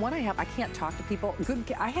 because the one I have, I can't talk to people.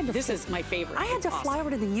 I had to. This is my favorite. I had to fly over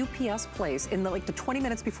to the UPS place in the 20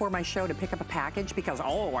 minutes before my show to pick up a package because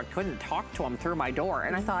I couldn't talk to them through my door,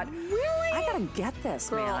 and I thought, really? I gotta get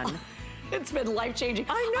this, man. It's been life-changing.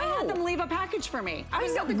 I know. I had them leave a package for me. I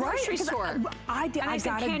was at the grocery store. I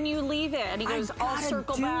said, can you leave it? And he goes, I'll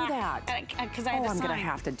circle back. Because I had to sign. I'm gonna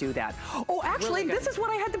have to do that. Oh, actually, this is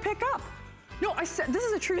what I had to pick up. No, I said, this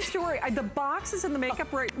is a true story. The box is in the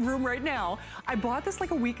makeup room right now. I bought this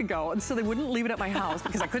like a week ago, and so they wouldn't leave it at my house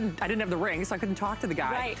because I didn't have the ring, so I couldn't talk to the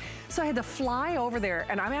guy. So I had to fly over there,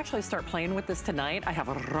 and I'm actually start playing with this tonight. I have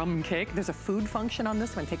a rum cake. There's a food function on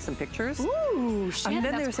this one. Take some pictures. Ooh, shit,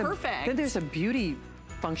 that's perfect. Then there's a beauty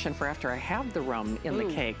function for after I have the rum in the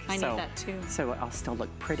cake. I need that too. So I'll still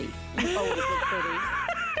look pretty. You always look pretty.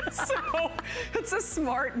 So it's a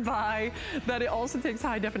smart buy that it also takes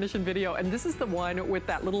high definition video, and this is the one with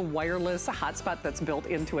that little wireless hotspot that's built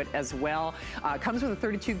into it as well. Comes with a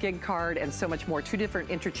 32 gig card and so much more. 2 different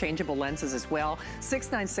interchangeable lenses as well.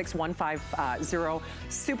 696150.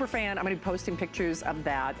 Super fan. I'm going to be posting pictures of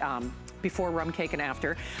that. Before rum cake and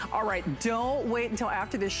after. All right, don't wait until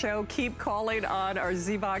after this show. Keep calling on our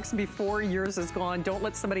Zvox before yours is gone. Don't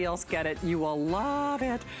let somebody else get it. You will love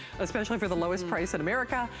it, especially for the lowest price in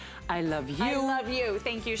America. I love you. I love you.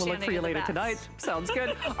 Thank you, Shannon. We'll look for you later tonight. Sounds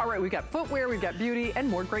good. All right, we've got footwear, we've got beauty, and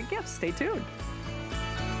more great gifts. Stay tuned.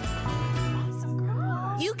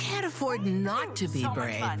 You can't afford not to be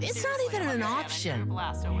brave. It's not even an option.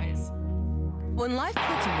 When life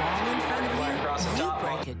puts a wall in front of you, you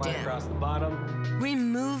break it down. Across the bottom.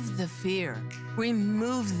 Remove the fear.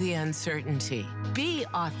 Remove the uncertainty. Be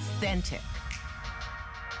authentic.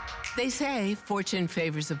 They say fortune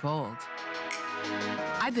favors the bold.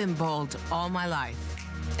 I've been bold all my life,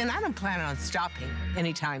 and I don't plan on stopping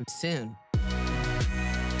anytime soon.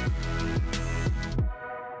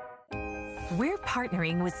 We're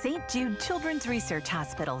partnering with St. Jude Children's Research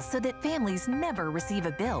Hospital so that families never receive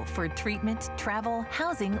a bill for treatment, travel,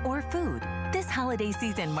 housing, or food. This holiday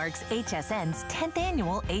season marks HSN's 10th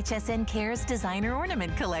annual HSN Cares Designer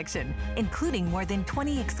Ornament Collection, including more than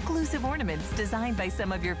 20 exclusive ornaments designed by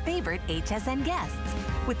some of your favorite HSN guests.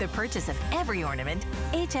 With the purchase of every ornament,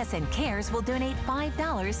 HSN Cares will donate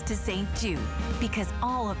 $5 to St. Jude, because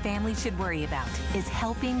all a family should worry about is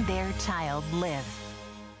helping their child live.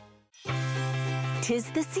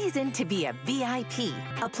 'Tis the season to be a VIP.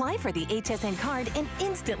 Apply for the HSN card and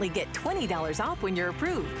instantly get $20 off when you're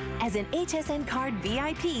approved. As an HSN card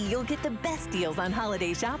VIP, you'll get the best deals on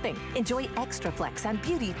holiday shopping. Enjoy extra flex on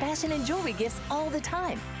beauty, fashion, and jewelry gifts all the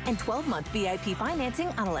time. And 12-month VIP financing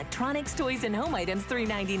on electronics, toys, and home items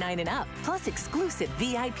 $3.99 and up. Plus exclusive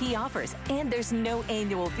VIP offers. And there's no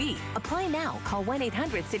annual fee. Apply now. Call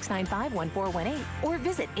 1-800-695-1418 or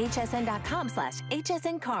visit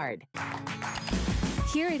hsn.com/HSN card.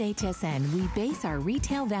 Here at HSN, we base our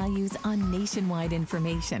retail values on nationwide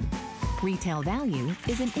information. Retail value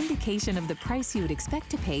is an indication of the price you would expect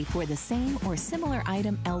to pay for the same or similar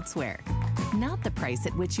item elsewhere, not the price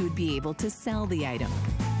at which you would be able to sell the item.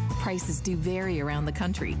 Prices do vary around the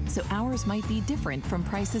country, so ours might be different from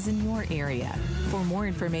prices in your area. For more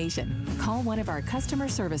information, call one of our customer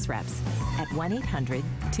service reps at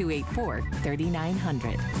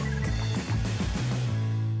 1-800-284-3900.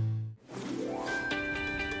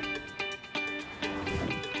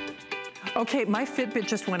 Okay, my Fitbit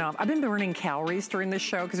just went off. I've been burning calories during this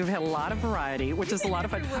show because we've had a lot of variety, which is a lot of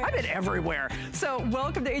fun. I've been everywhere. So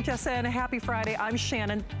welcome to HSN. Happy Friday. I'm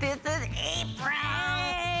Shannon. This is April.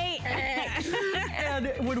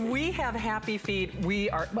 And when we have happy feet,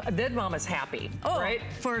 then Mama's happy, right?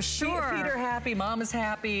 For sure. Feet are happy, Mama's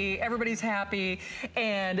happy, everybody's happy.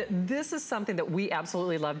 And this is something that we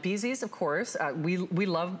absolutely love. Beezy's, of course. We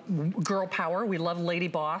love girl power. We love lady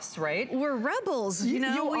boss, right? We're rebels, you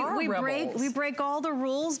know. We break all the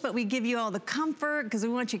rules, but we give you all the comfort because we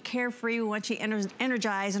want you carefree, we want you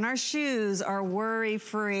energized, and our shoes are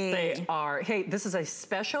worry-free. They are. Hey, this is a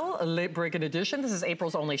special late breaking edition. This is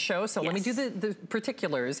April's only show, so let me do the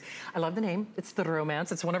particulars. I love the name. It's the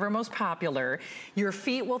Romance. It's one of our most popular. Your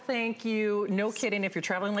feet will thank you. No kidding, if you're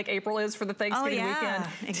traveling like April is for the Thanksgiving weekend.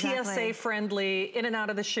 Exactly. TSA friendly, in and out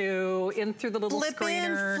of the shoe, in through the little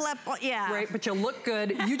screener. Flip, Right, but you look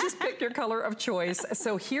good. You just pick your color of choice.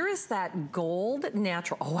 So here is that gold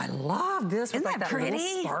natural. Oh, I love this. Isn't with like that little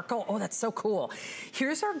pretty? sparkle. Oh, that's so cool.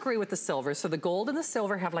 Here's our gray with the silver. So the gold and the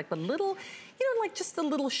silver have like the little, you know, like just a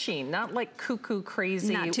little sheen, not like cuckoo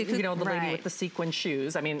crazy, Not too you know, the lady right. with the sequin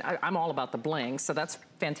shoes. I mean, I'm all about the bling, so that's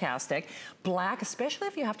fantastic. Black, especially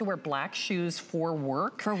if you have to wear black shoes for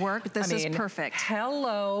work. For work, this is perfect.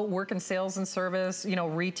 Hello, work in sales and service, you know,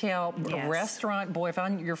 retail, restaurant. Boy, if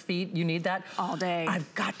on your feet, you need that. All day.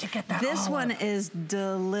 I've got to get that This olive. one is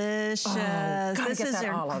delicious. gotta This get is that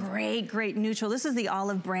a olive. great neutral. This is the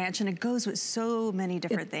olive branch, and it goes with so many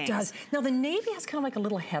different things. It does. Now, the navy has kind of like a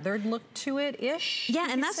little heathered look to it-ish. Yeah,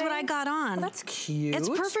 and that's what I got on. Oh, that's cute. It's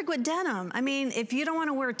perfect with denim. I mean, if you don't want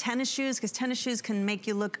to wear tennis shoes, because tennis shoes can make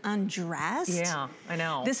you look undressed. Yeah, I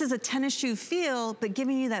know. This is a tennis shoe feel, but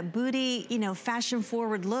giving you that booty, you know,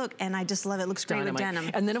 fashion-forward look, and I just love it. It looks great with denim.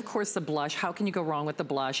 And then, of course, the blush. How can you go wrong with the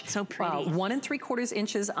blush? So pretty. 1 3/4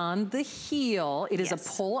 inches on the heel. It is a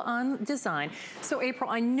pull-on design. So, April,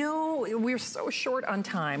 I know we're so short on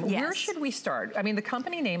time. Yes. Where should we start? I mean, the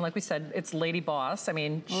company name, like we said, it's Lady Boss. I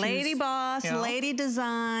mean, Lady Boss, you know, Lady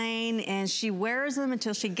Design, and she wears them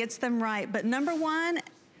until she gets them right. But number one,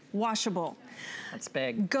 washable. That's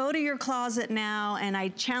big. Go to your closet now, and I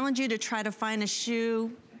challenge you to try to find a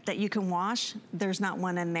shoe that you can wash. There's not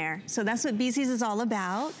one in there. So that's what BC's is all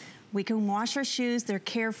about. We can wash our shoes, they're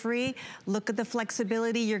carefree. Look at the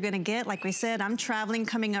flexibility you're gonna get. Like we said, I'm traveling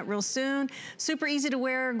coming up real soon. Super easy to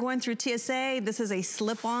wear going through TSA. This is a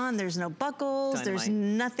slip-on, there's no buckles, there's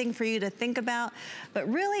nothing for you to think about. But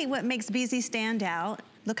really what makes BZ stand out,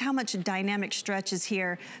 look how much dynamic stretch is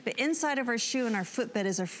here. But inside of our shoe and our footbed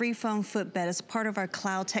is a free foam footbed. It's part of our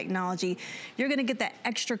cloud technology. You're gonna get that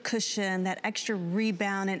extra cushion, that extra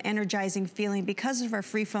rebound and energizing feeling because of our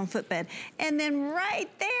free foam footbed. And then right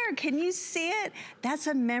there, can you see it? That's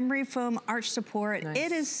a memory foam arch support. Nice.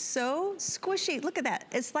 It is so squishy. Look at that.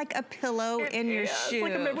 It's like a pillow in your shoe. It's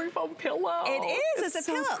like a memory foam pillow. It is, it's a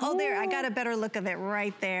so pillow. cool. Oh, there, I got a better look of it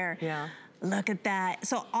right there. Yeah. Look at that.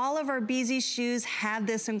 So all of our BZ shoes have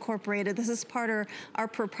this incorporated. This is part of our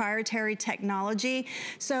proprietary technology.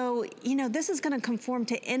 So, you know, this is gonna conform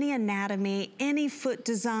to any anatomy, any foot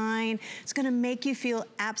design. It's gonna make you feel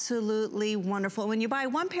absolutely wonderful. When you buy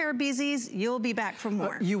one pair of BZs, you'll be back for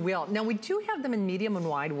more. You will. Now, we do have them in medium and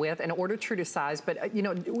wide width and order true to size, but, you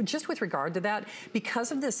know, just with regard to that,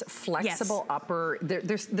 because of this flexible upper,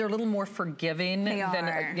 they're a little more forgiving than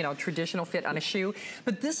a, you know, traditional fit on a shoe.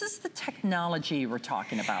 But this is the technology we're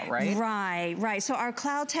talking about, right? Right. So our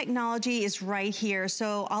cloud technology is right here.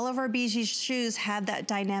 So all of our BZ shoes have that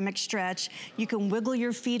dynamic stretch. You can wiggle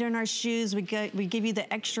your feet in our shoes. We give you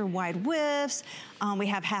the extra wide widths. We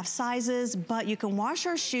have half sizes, but you can wash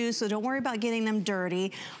our shoes, so don't worry about getting them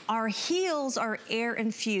dirty. Our heels are air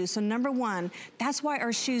infused. So number one, that's why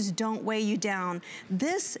our shoes don't weigh you down.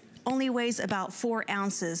 This only weighs about 4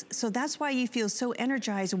 ounces. So that's why you feel so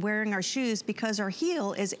energized wearing our shoes, because our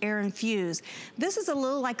heel is air infused. This is a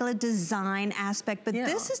little like a design aspect, but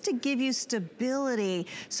this is to give you stability.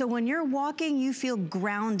 So when you're walking, you feel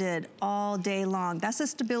grounded all day long. That's a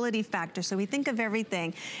stability factor. So we think of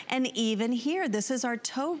everything. And even here, this is our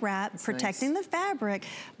toe wrap protecting the fabric,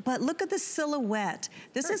 but look at the silhouette.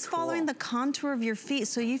 This is following the contour of your feet,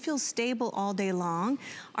 so you feel stable all day long.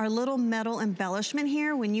 Our little metal embellishment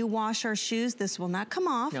here, when you wash our shoes, this will not come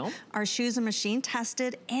off. Our shoes are machine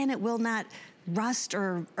tested, and it will not rust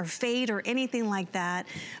or fade or anything like that.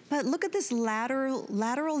 But look at this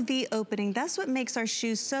lateral V opening. That's what makes our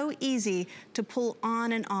shoes so easy to pull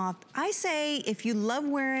on and off. I say if you love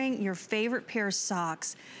wearing your favorite pair of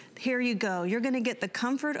socks, here you go. You're gonna get the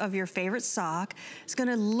comfort of your favorite sock. It's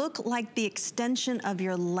gonna look like the extension of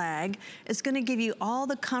your leg. It's gonna give you all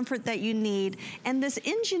the comfort that you need. And this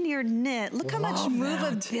engineered knit, look how much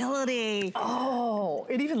movability. Oh,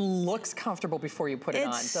 it even looks comfortable before you put it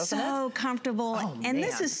on, doesn't it? It's so comfortable. Oh, and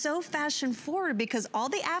this is so fashion forward, because all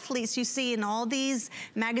the athletes you see in all these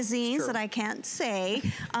magazines that I can't say,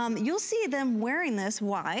 you'll see them wearing this.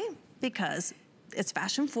 Why? Because it's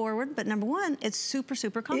fashion forward, but number one, it's super,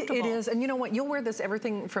 super comfortable. It is, and you know what? You'll wear this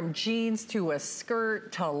everything from jeans to a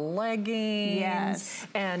skirt to leggings. Yes.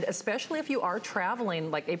 And especially if you are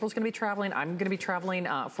traveling, like April's gonna be traveling, I'm gonna be traveling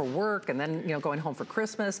for work, and then, you know, going home for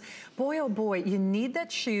Christmas. Boy, oh boy, you need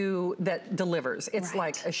that shoe that delivers. It's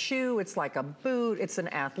like a shoe, it's like a boot, it's an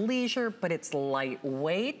athleisure, but it's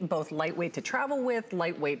lightweight, both lightweight to travel with,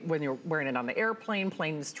 lightweight when you're wearing it on the airplane,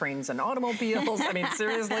 planes, trains, and automobiles. I mean,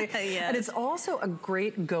 seriously. And it's also a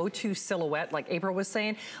great go-to silhouette, like April was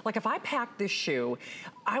saying. Like if I packed this shoe,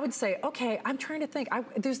 I would say, okay, I'm trying to think.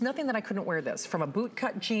 There's nothing that I couldn't wear this, from a boot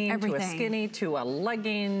cut jean to a skinny to a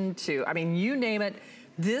legging to, I mean, you name it.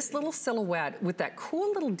 This little silhouette with that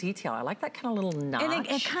cool little detail. I like that kind of little notch. And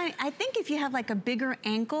it kind of, I think if you have like a bigger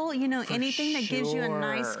ankle, you know, anything that gives you a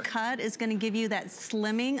nice cut is gonna give you that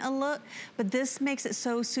slimming a look. But this makes it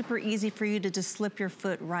so super easy for you to just slip your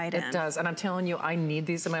foot right in. It does, and I'm telling you, I need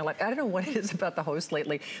these in my life. I don't know what it is about the host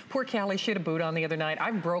lately. Poor Callie, she had a boot on the other night.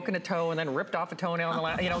 I've broken a toe and then ripped off a toenail on the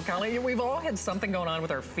last, you know, Callie, we've all had something going on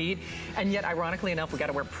with our feet, and yet, ironically enough, we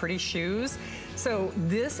gotta wear pretty shoes. So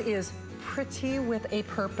this is pretty with a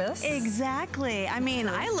purpose. Exactly. I mean,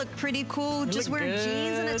 I look pretty cool just wearing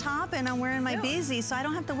jeans and a top, and I'm wearing my BZ, so I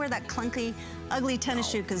don't have to wear that clunky, ugly tennis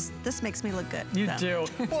shoe, because this makes me look good. You do.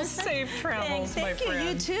 Well, safe travels, my friend.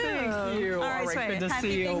 You too. Thank you. All right, good to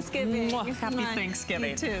see you. Thanksgiving. Happy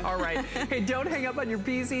Thanksgiving. You too. All right. Hey, don't hang up on your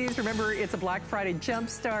BZs. Remember, it's a Black Friday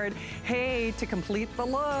jumpstart. Hey, to complete the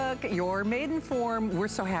look, your maiden form. We're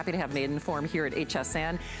so happy to have maiden form here at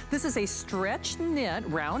HSN. This is a stretch knit,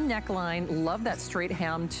 round neckline. Love that straight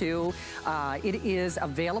hem too. It is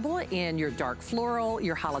available in your dark floral,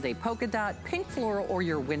 your holiday polka dot, pink floral, or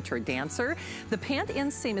your winter dancer. The pant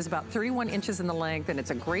inseam is about 31 inches in the length, and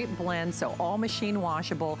it's a great blend, so all machine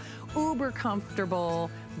washable, uber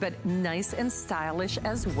comfortable, but nice and stylish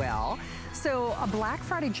as well. So a Black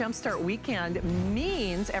Friday Jumpstart weekend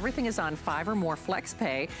means everything is on 5 or more flex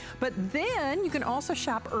pay, but then you can also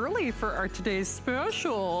shop early for our today's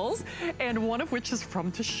specials, and one of which is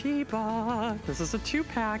from Toshiba. This is a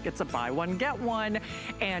 2-pack. It's a buy one, get one,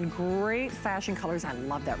 and great fashion colors. I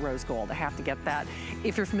love that rose gold. I have to get that.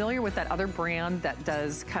 If you're familiar with that other brand that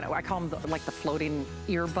does kind of, I call them like the floating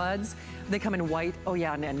earbuds, they come in white, oh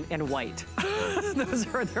yeah, and white. Those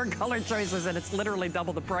are their color choices, and it's literally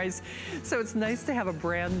double the price. So it's nice to have a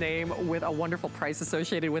brand name with a wonderful price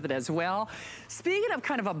associated with it as well. Speaking of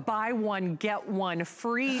kind of a buy one, get one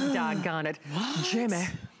free, doggone it. Jimmy.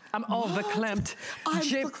 I'm all verklempt. I'm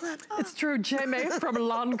verklempt. It's true, Jamie from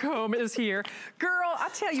Lancome is here. Girl, I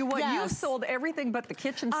tell you what, Yes. you've sold everything but the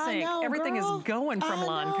kitchen I sink. know, Everything girl. is going from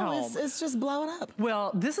I know. Lancome. It's just blowing up.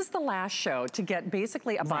 Well, this is the last show to get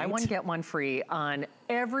basically a buy one, get one free on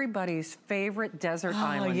everybody's favorite desert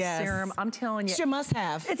island serum. I'm telling you. It's your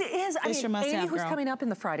must-have. It is. I It's mean, your must-have, Amy, who's girl. coming up in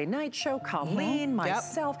the Friday night show, Colleen,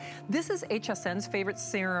 myself. This is HSN's favorite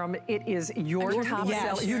serum. It is your top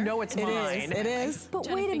seller. You know it's mine. It is. But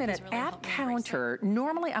wait a minute. At counter,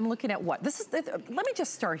 normally I'm looking at what? Let me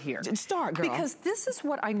just start here. Start, girl. Because this is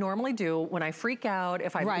what I normally do when I freak out.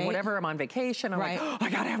 If I, whatever, I'm on vacation. I'm like, oh, I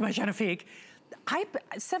gotta have my Genifique.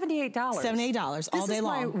 $78. $78 all day long. This is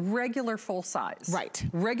my regular full size. Right.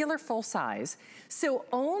 Regular full size. So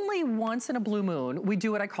only once in a blue moon, we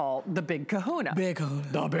do what I call the big kahuna. Big kahuna.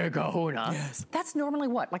 The big kahuna. Yes. That's normally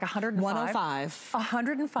what, like 105? 105.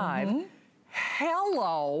 105.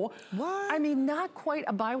 Hello. What? I mean, not quite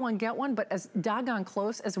a buy one, get one, but as doggone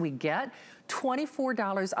close as we get.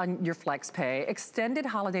 $24 on your flex pay, extended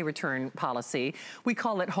holiday return policy. We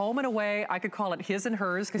call it home and away. I could call it his and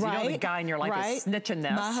hers, because you know the guy in your life is snitching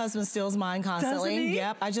this. My husband steals mine constantly. Doesn't he?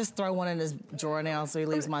 Yep, I just throw one in his drawer now so he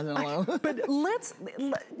leaves mine alone. But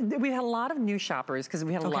we had a lot of new shoppers because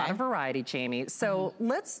we had a lot of variety, Jamie. So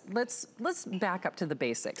let's back up to the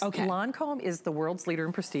basics. Okay. Lancome is the world's leader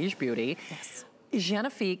in prestige beauty. Yes.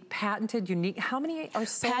 Genifique, patented, unique. How many are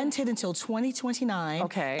sold? Patented until 2029.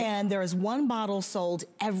 Okay. And there is one bottle sold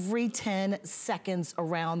every 10 seconds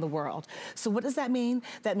around the world. So what does that mean?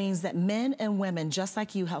 That means that men and women, just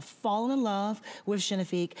like you, have fallen in love with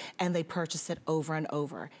Genifique and they purchase it over and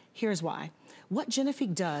over. Here's why. What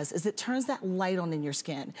Genifique does is it turns that light on in your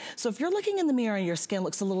skin. So if you're looking in the mirror and your skin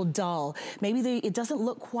looks a little dull, maybe it doesn't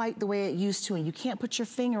look quite the way it used to and you can't put your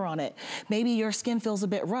finger on it, maybe your skin feels a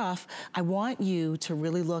bit rough, I want you to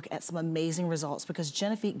really look at some amazing results because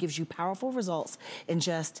Genifique gives you powerful results in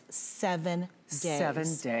just 7 days.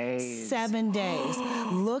 7 days. 7 days.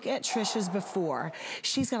 Look at Trisha's before.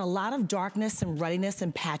 She's got a lot of darkness and ruddiness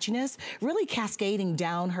and patchiness, really cascading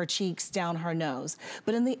down her cheeks, down her nose.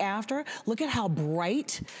 But in the after, look at how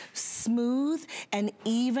bright, smooth, and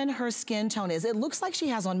even her skin tone is. It looks like she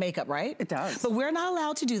has on makeup, right? It does. But we're not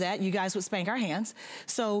allowed to do that. You guys would spank our hands.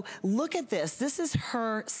 So look at this. This is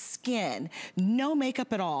her skin. No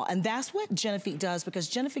makeup at all. And that's what Genifique does because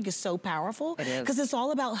Genifique is so powerful. It is. Because it's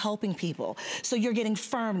all about helping people. So you're getting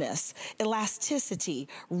firmness, elasticity,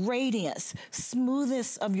 radiance,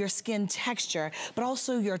 smoothness of your skin texture, but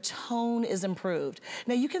also your tone is improved.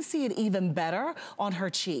 Now you can see it even better on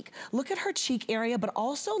her cheek. Look at her cheek area, but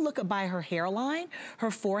also look at by her hairline,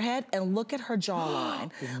 her forehead, and look at her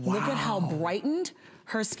jawline. Wow. Look at how brightened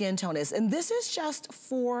her skin tone is. And this is just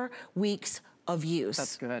 4 weeks of use.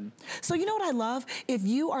 That's good. So you know what I love? If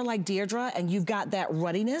you are like Deirdre and you've got that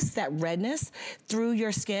ruddiness, that redness through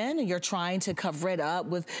your skin and you're trying to cover it up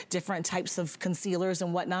with different types of concealers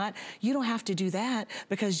and whatnot, you don't have to do that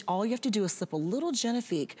because all you have to do is slip a little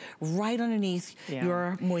Genifique right underneath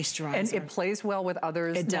your moisturizer. And it plays well with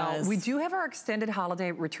others. It does. Now, we do have our extended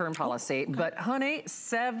holiday return policy, but honey,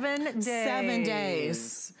 7 days. 7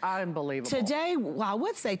 days. Unbelievable. Today, well, I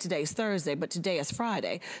would say today's Thursday, but today is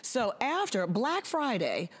Friday. So after Black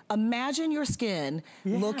Friday, imagine your skin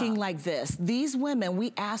looking like this. These women,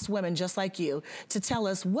 we asked women just like you to tell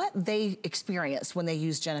us what they experienced when they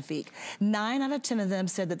used Genifique. 9 out of 10 of them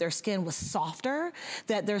said that their skin was softer,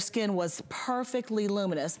 that their skin was perfectly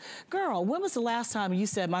luminous. Girl, when was the last time you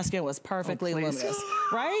said my skin was perfectly luminous,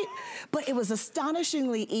 right? But it was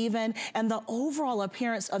astonishingly even, and the overall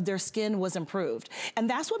appearance of their skin was improved. And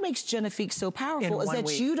that's what makes Genifique so powerful, is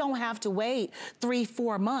that you don't have to wait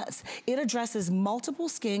 3-4 months. It addresses multiple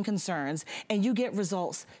skin concerns, and you get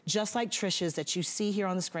results just like Trisha's that you see here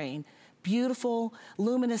on the screen. Beautiful,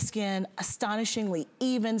 luminous skin, astonishingly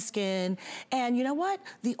even skin, and you know what?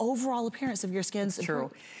 The overall appearance of your skin's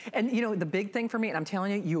true. And you know, the big thing for me, and I'm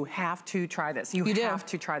telling you, you have to try this. You have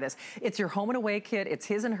to try this. It's your home and away kit. It's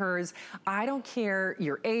his and hers. I don't care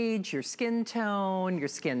your age, your skin tone, your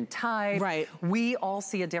skin type. Right. We all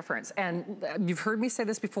see a difference. And you've heard me say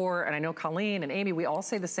this before, and I know Colleen and Amy, we all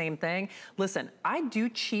say the same thing. Listen, I do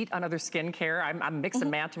cheat on other skincare. I'm mix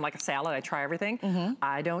and match. I'm like a salad. I try everything.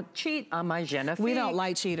 I don't cheat on my Genifique. We don't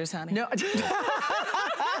like cheaters, honey. No.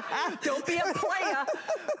 Don't be a player.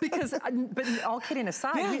 Because, but all kidding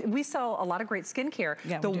aside, we sell a lot of great skincare.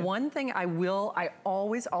 The one thing I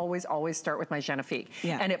always start with my Genifique.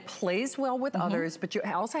 And it plays well with others, but you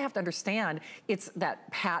also have to understand it's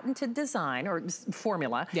that patented design or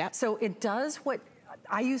formula. So it does what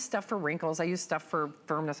I use stuff for wrinkles, I use stuff for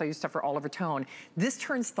firmness, I use stuff for all over tone. This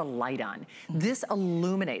turns the light on. This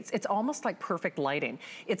illuminates. It's almost like perfect lighting.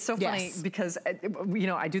 It's so funny because, you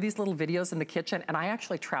know, I do these little videos in the kitchen and I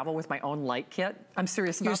actually travel with my own light kit. I'm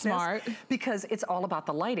serious about this. You're smart. Because it's all about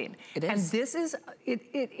the lighting. It is. And this is,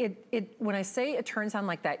 when I say it turns on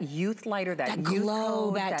like that youth light or that youth glow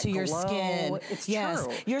code, back that to your glow, skin. it's yes.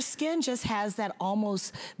 true. Your skin just has that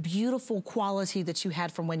almost beautiful quality that you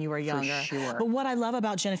had from when you were younger. For sure. But what I love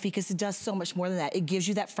about Genifique is it does so much more than that. It gives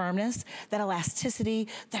you that firmness, that elasticity,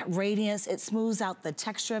 that radiance. It smooths out the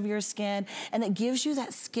texture of your skin, and it gives you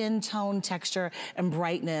that skin tone texture and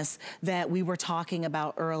brightness that we were talking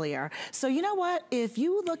about earlier. So you know what? If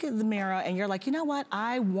you look at the mirror and you're like, you know what?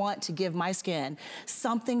 I want to give my skin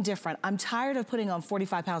something different. I'm tired of putting on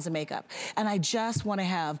 45 pounds of makeup, and I just want to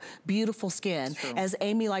have beautiful skin. As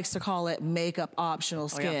Amy likes to call it, makeup optional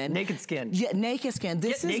skin. Oh, yeah. Naked skin. Yeah, naked skin.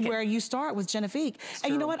 This is where you start with Genifique.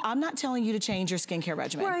 And you know what? I'm not telling you to change your skincare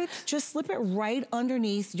regimen. Right. Just slip it right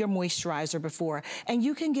underneath your moisturizer before, and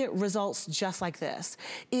you can get results just like this.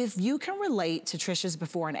 If you can relate to Trisha's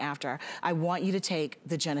before and after, I want you to take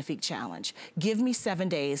the Genifique challenge. Give me 7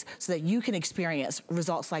 days so that you can experience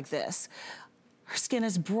results like this. Her skin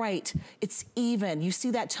is bright, it's even. You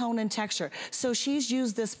see that tone and texture. So she's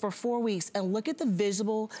used this for 4 weeks, and look at the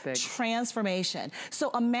visible transformation. So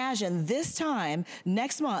imagine this time,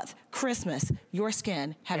 next month, Christmas, your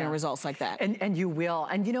skin having results like that. And you will.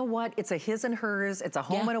 And you know what? It's a his and hers, it's a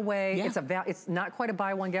home and away, it's not quite a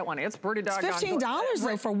buy one, get one. It's pretty doggone It's $15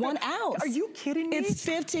 though for 1 ounce. Are you kidding me? It's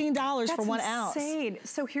 $15 for 1 ounce. That's insane.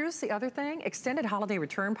 So here's the other thing, extended holiday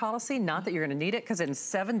return policy, not that you're gonna need it, because in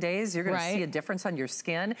 7 days, you're gonna see a difference on your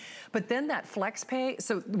skin. But then that flex pay,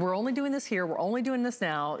 so we're only doing this here, we're only doing this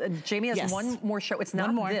now. Jamie has one more show. It's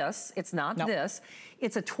not this, it's not this.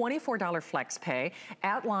 It's a $24 flex pay.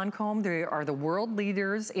 At Lancome, they are the world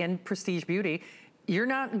leaders in prestige beauty. You're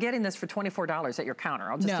not getting this for $24 at your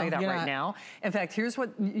counter. I'll just tell you that right now. In fact, here's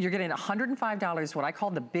what you're getting: $105, what I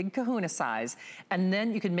call the big kahuna size. And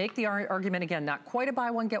then you can make the argument again, not quite a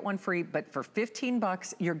buy one, get one free, but for 15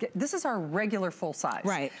 bucks, this is our regular full size.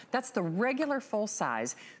 Right. That's the regular full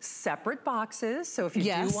size, separate boxes. So if you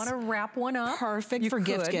do want to wrap one up, perfect for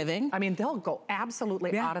gift giving. I mean, they'll go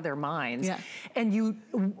absolutely out of their minds. And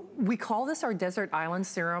we call this our desert island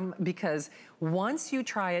serum because once you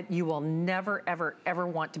try it, you will never, ever, ever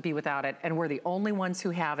want to be without it. And we're the only ones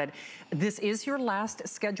who have it. This is your last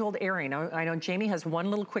scheduled airing. I know Jamie has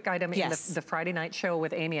one little quick item in the Friday night show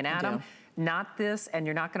with Amy and Adam. Not this, and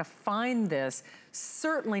you're not gonna find this,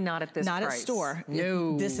 certainly not at this price. Not at store.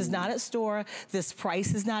 No. This is not at store. This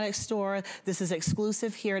price is not at store. This is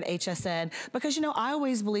exclusive here at HSN. Because, you know, I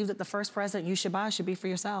always believe that the first present you should buy should be for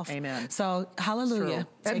yourself. Amen. So, hallelujah.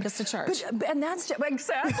 Take us to church. And that's just,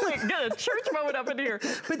 exactly, get a church moment up in here.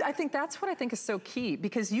 But I think that's what I think is so key,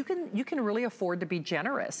 because you can really afford to be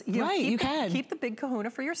generous. You know, you can. Keep the big kahuna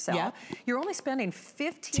for yourself. You're only spending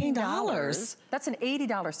 $15. That's an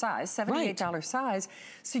 $80 size, $78 size.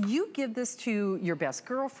 So you give this to your best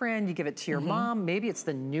girlfriend, you give it to your mom, maybe it's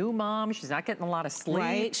the new mom, she's not getting a lot of sleep.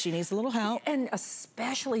 Right, she needs a little help. And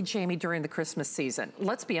especially, Jamie, during the Christmas season,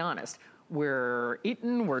 let's be honest, we're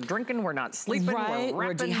eating, we're drinking, we're not sleeping,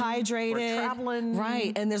 we're dehydrated, we're traveling.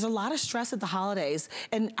 Right, and there's a lot of stress at the holidays,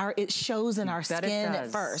 and it shows in our skin at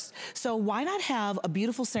first. So why not have a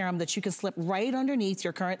beautiful serum that you can slip right underneath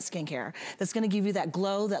your current skincare that's gonna give you that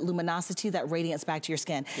glow, that luminosity, that radiance back to your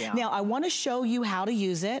skin. Now, I wanna show you how to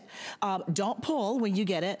use it. Don't pull when you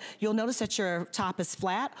get it. You'll notice that your top is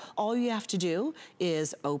flat. All you have to do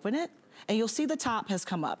is open it, and you'll see the top has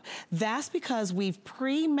come up. That's because we've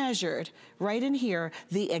pre-measured right in here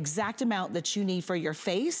the exact amount that you need for your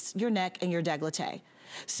face, your neck, and your décolleté.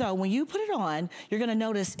 So when you put it on, you're gonna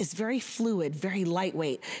notice it's very fluid, very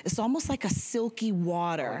lightweight. It's almost like a silky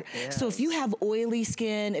water. So if you have oily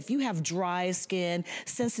skin, if you have dry skin,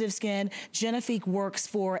 sensitive skin, Genifique works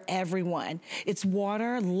for everyone. It's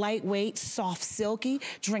water, lightweight, soft, silky,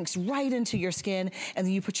 drinks right into your skin, and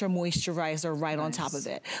then you put your moisturizer right on top of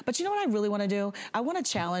it. But you know what I really wanna do? I wanna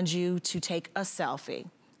challenge you to take a selfie.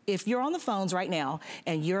 If you're on the phones right now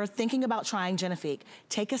and you're thinking about trying Genifique,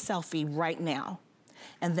 take a selfie right now.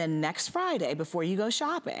 And then next Friday, before you go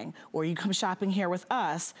shopping, or you come shopping here with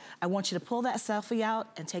us, I want you to pull that selfie out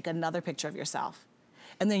and take another picture of yourself.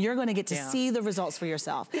 and then you're gonna get to see the results for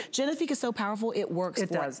yourself. Genifique is so powerful, it works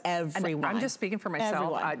for everyone. And I'm just speaking for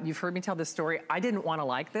myself. You've heard me tell this story. I didn't want to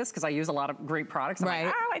like this because I use a lot of great products. I'm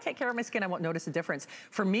like, oh, I take care of my skin, I won't notice a difference.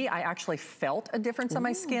 For me, I actually felt a difference on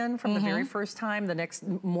my skin from the very first time, the next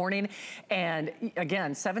morning. And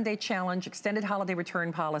again, 7-day challenge, extended holiday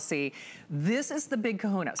return policy. This is the big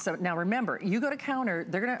kahuna. So now remember, you go to counter,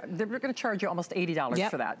 they're gonna charge you almost $80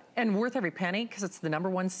 for that. And worth every penny, because it's the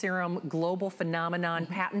 #1 serum, global phenomenon,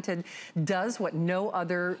 patented, does what no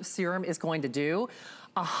other serum is going to do.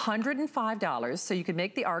 $105, so you could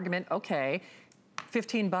make the argument, okay,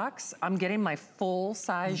 15 bucks, I'm getting my full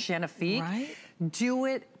size Genifique. Right. Do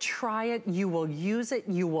it, try it, you will use it,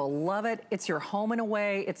 you will love it. It's your home and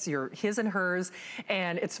away, it's your his and hers.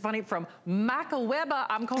 And it's funny, from Michael Weber,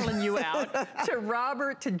 I'm calling you out, to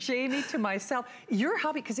Robert, to Jamie, to myself. Your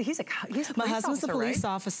hubby, because he's a police My husband's officer, a police right?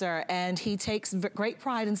 officer, and he takes great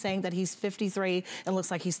pride in saying that he's 53 and looks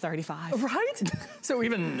like he's 35. Right? So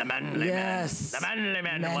even the manly men, the manly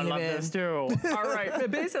men will love this too. All right, but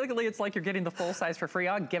basically it's like you're getting the full size for free.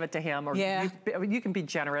 I'll give it to him, or you can be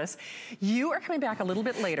generous. You are coming back a little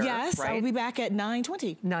bit later, yes, right? I'll be back at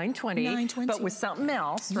 9:20. 9:20, but with something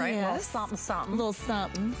else, right? Yes. Well, something, something. A little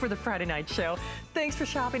something. For the Friday night show. Thanks for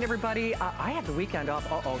shopping, everybody. I have the weekend off.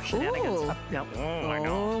 Uh-oh, shenanigans. Ooh. Oh, I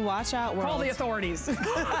know. Watch out, world. Call the authorities.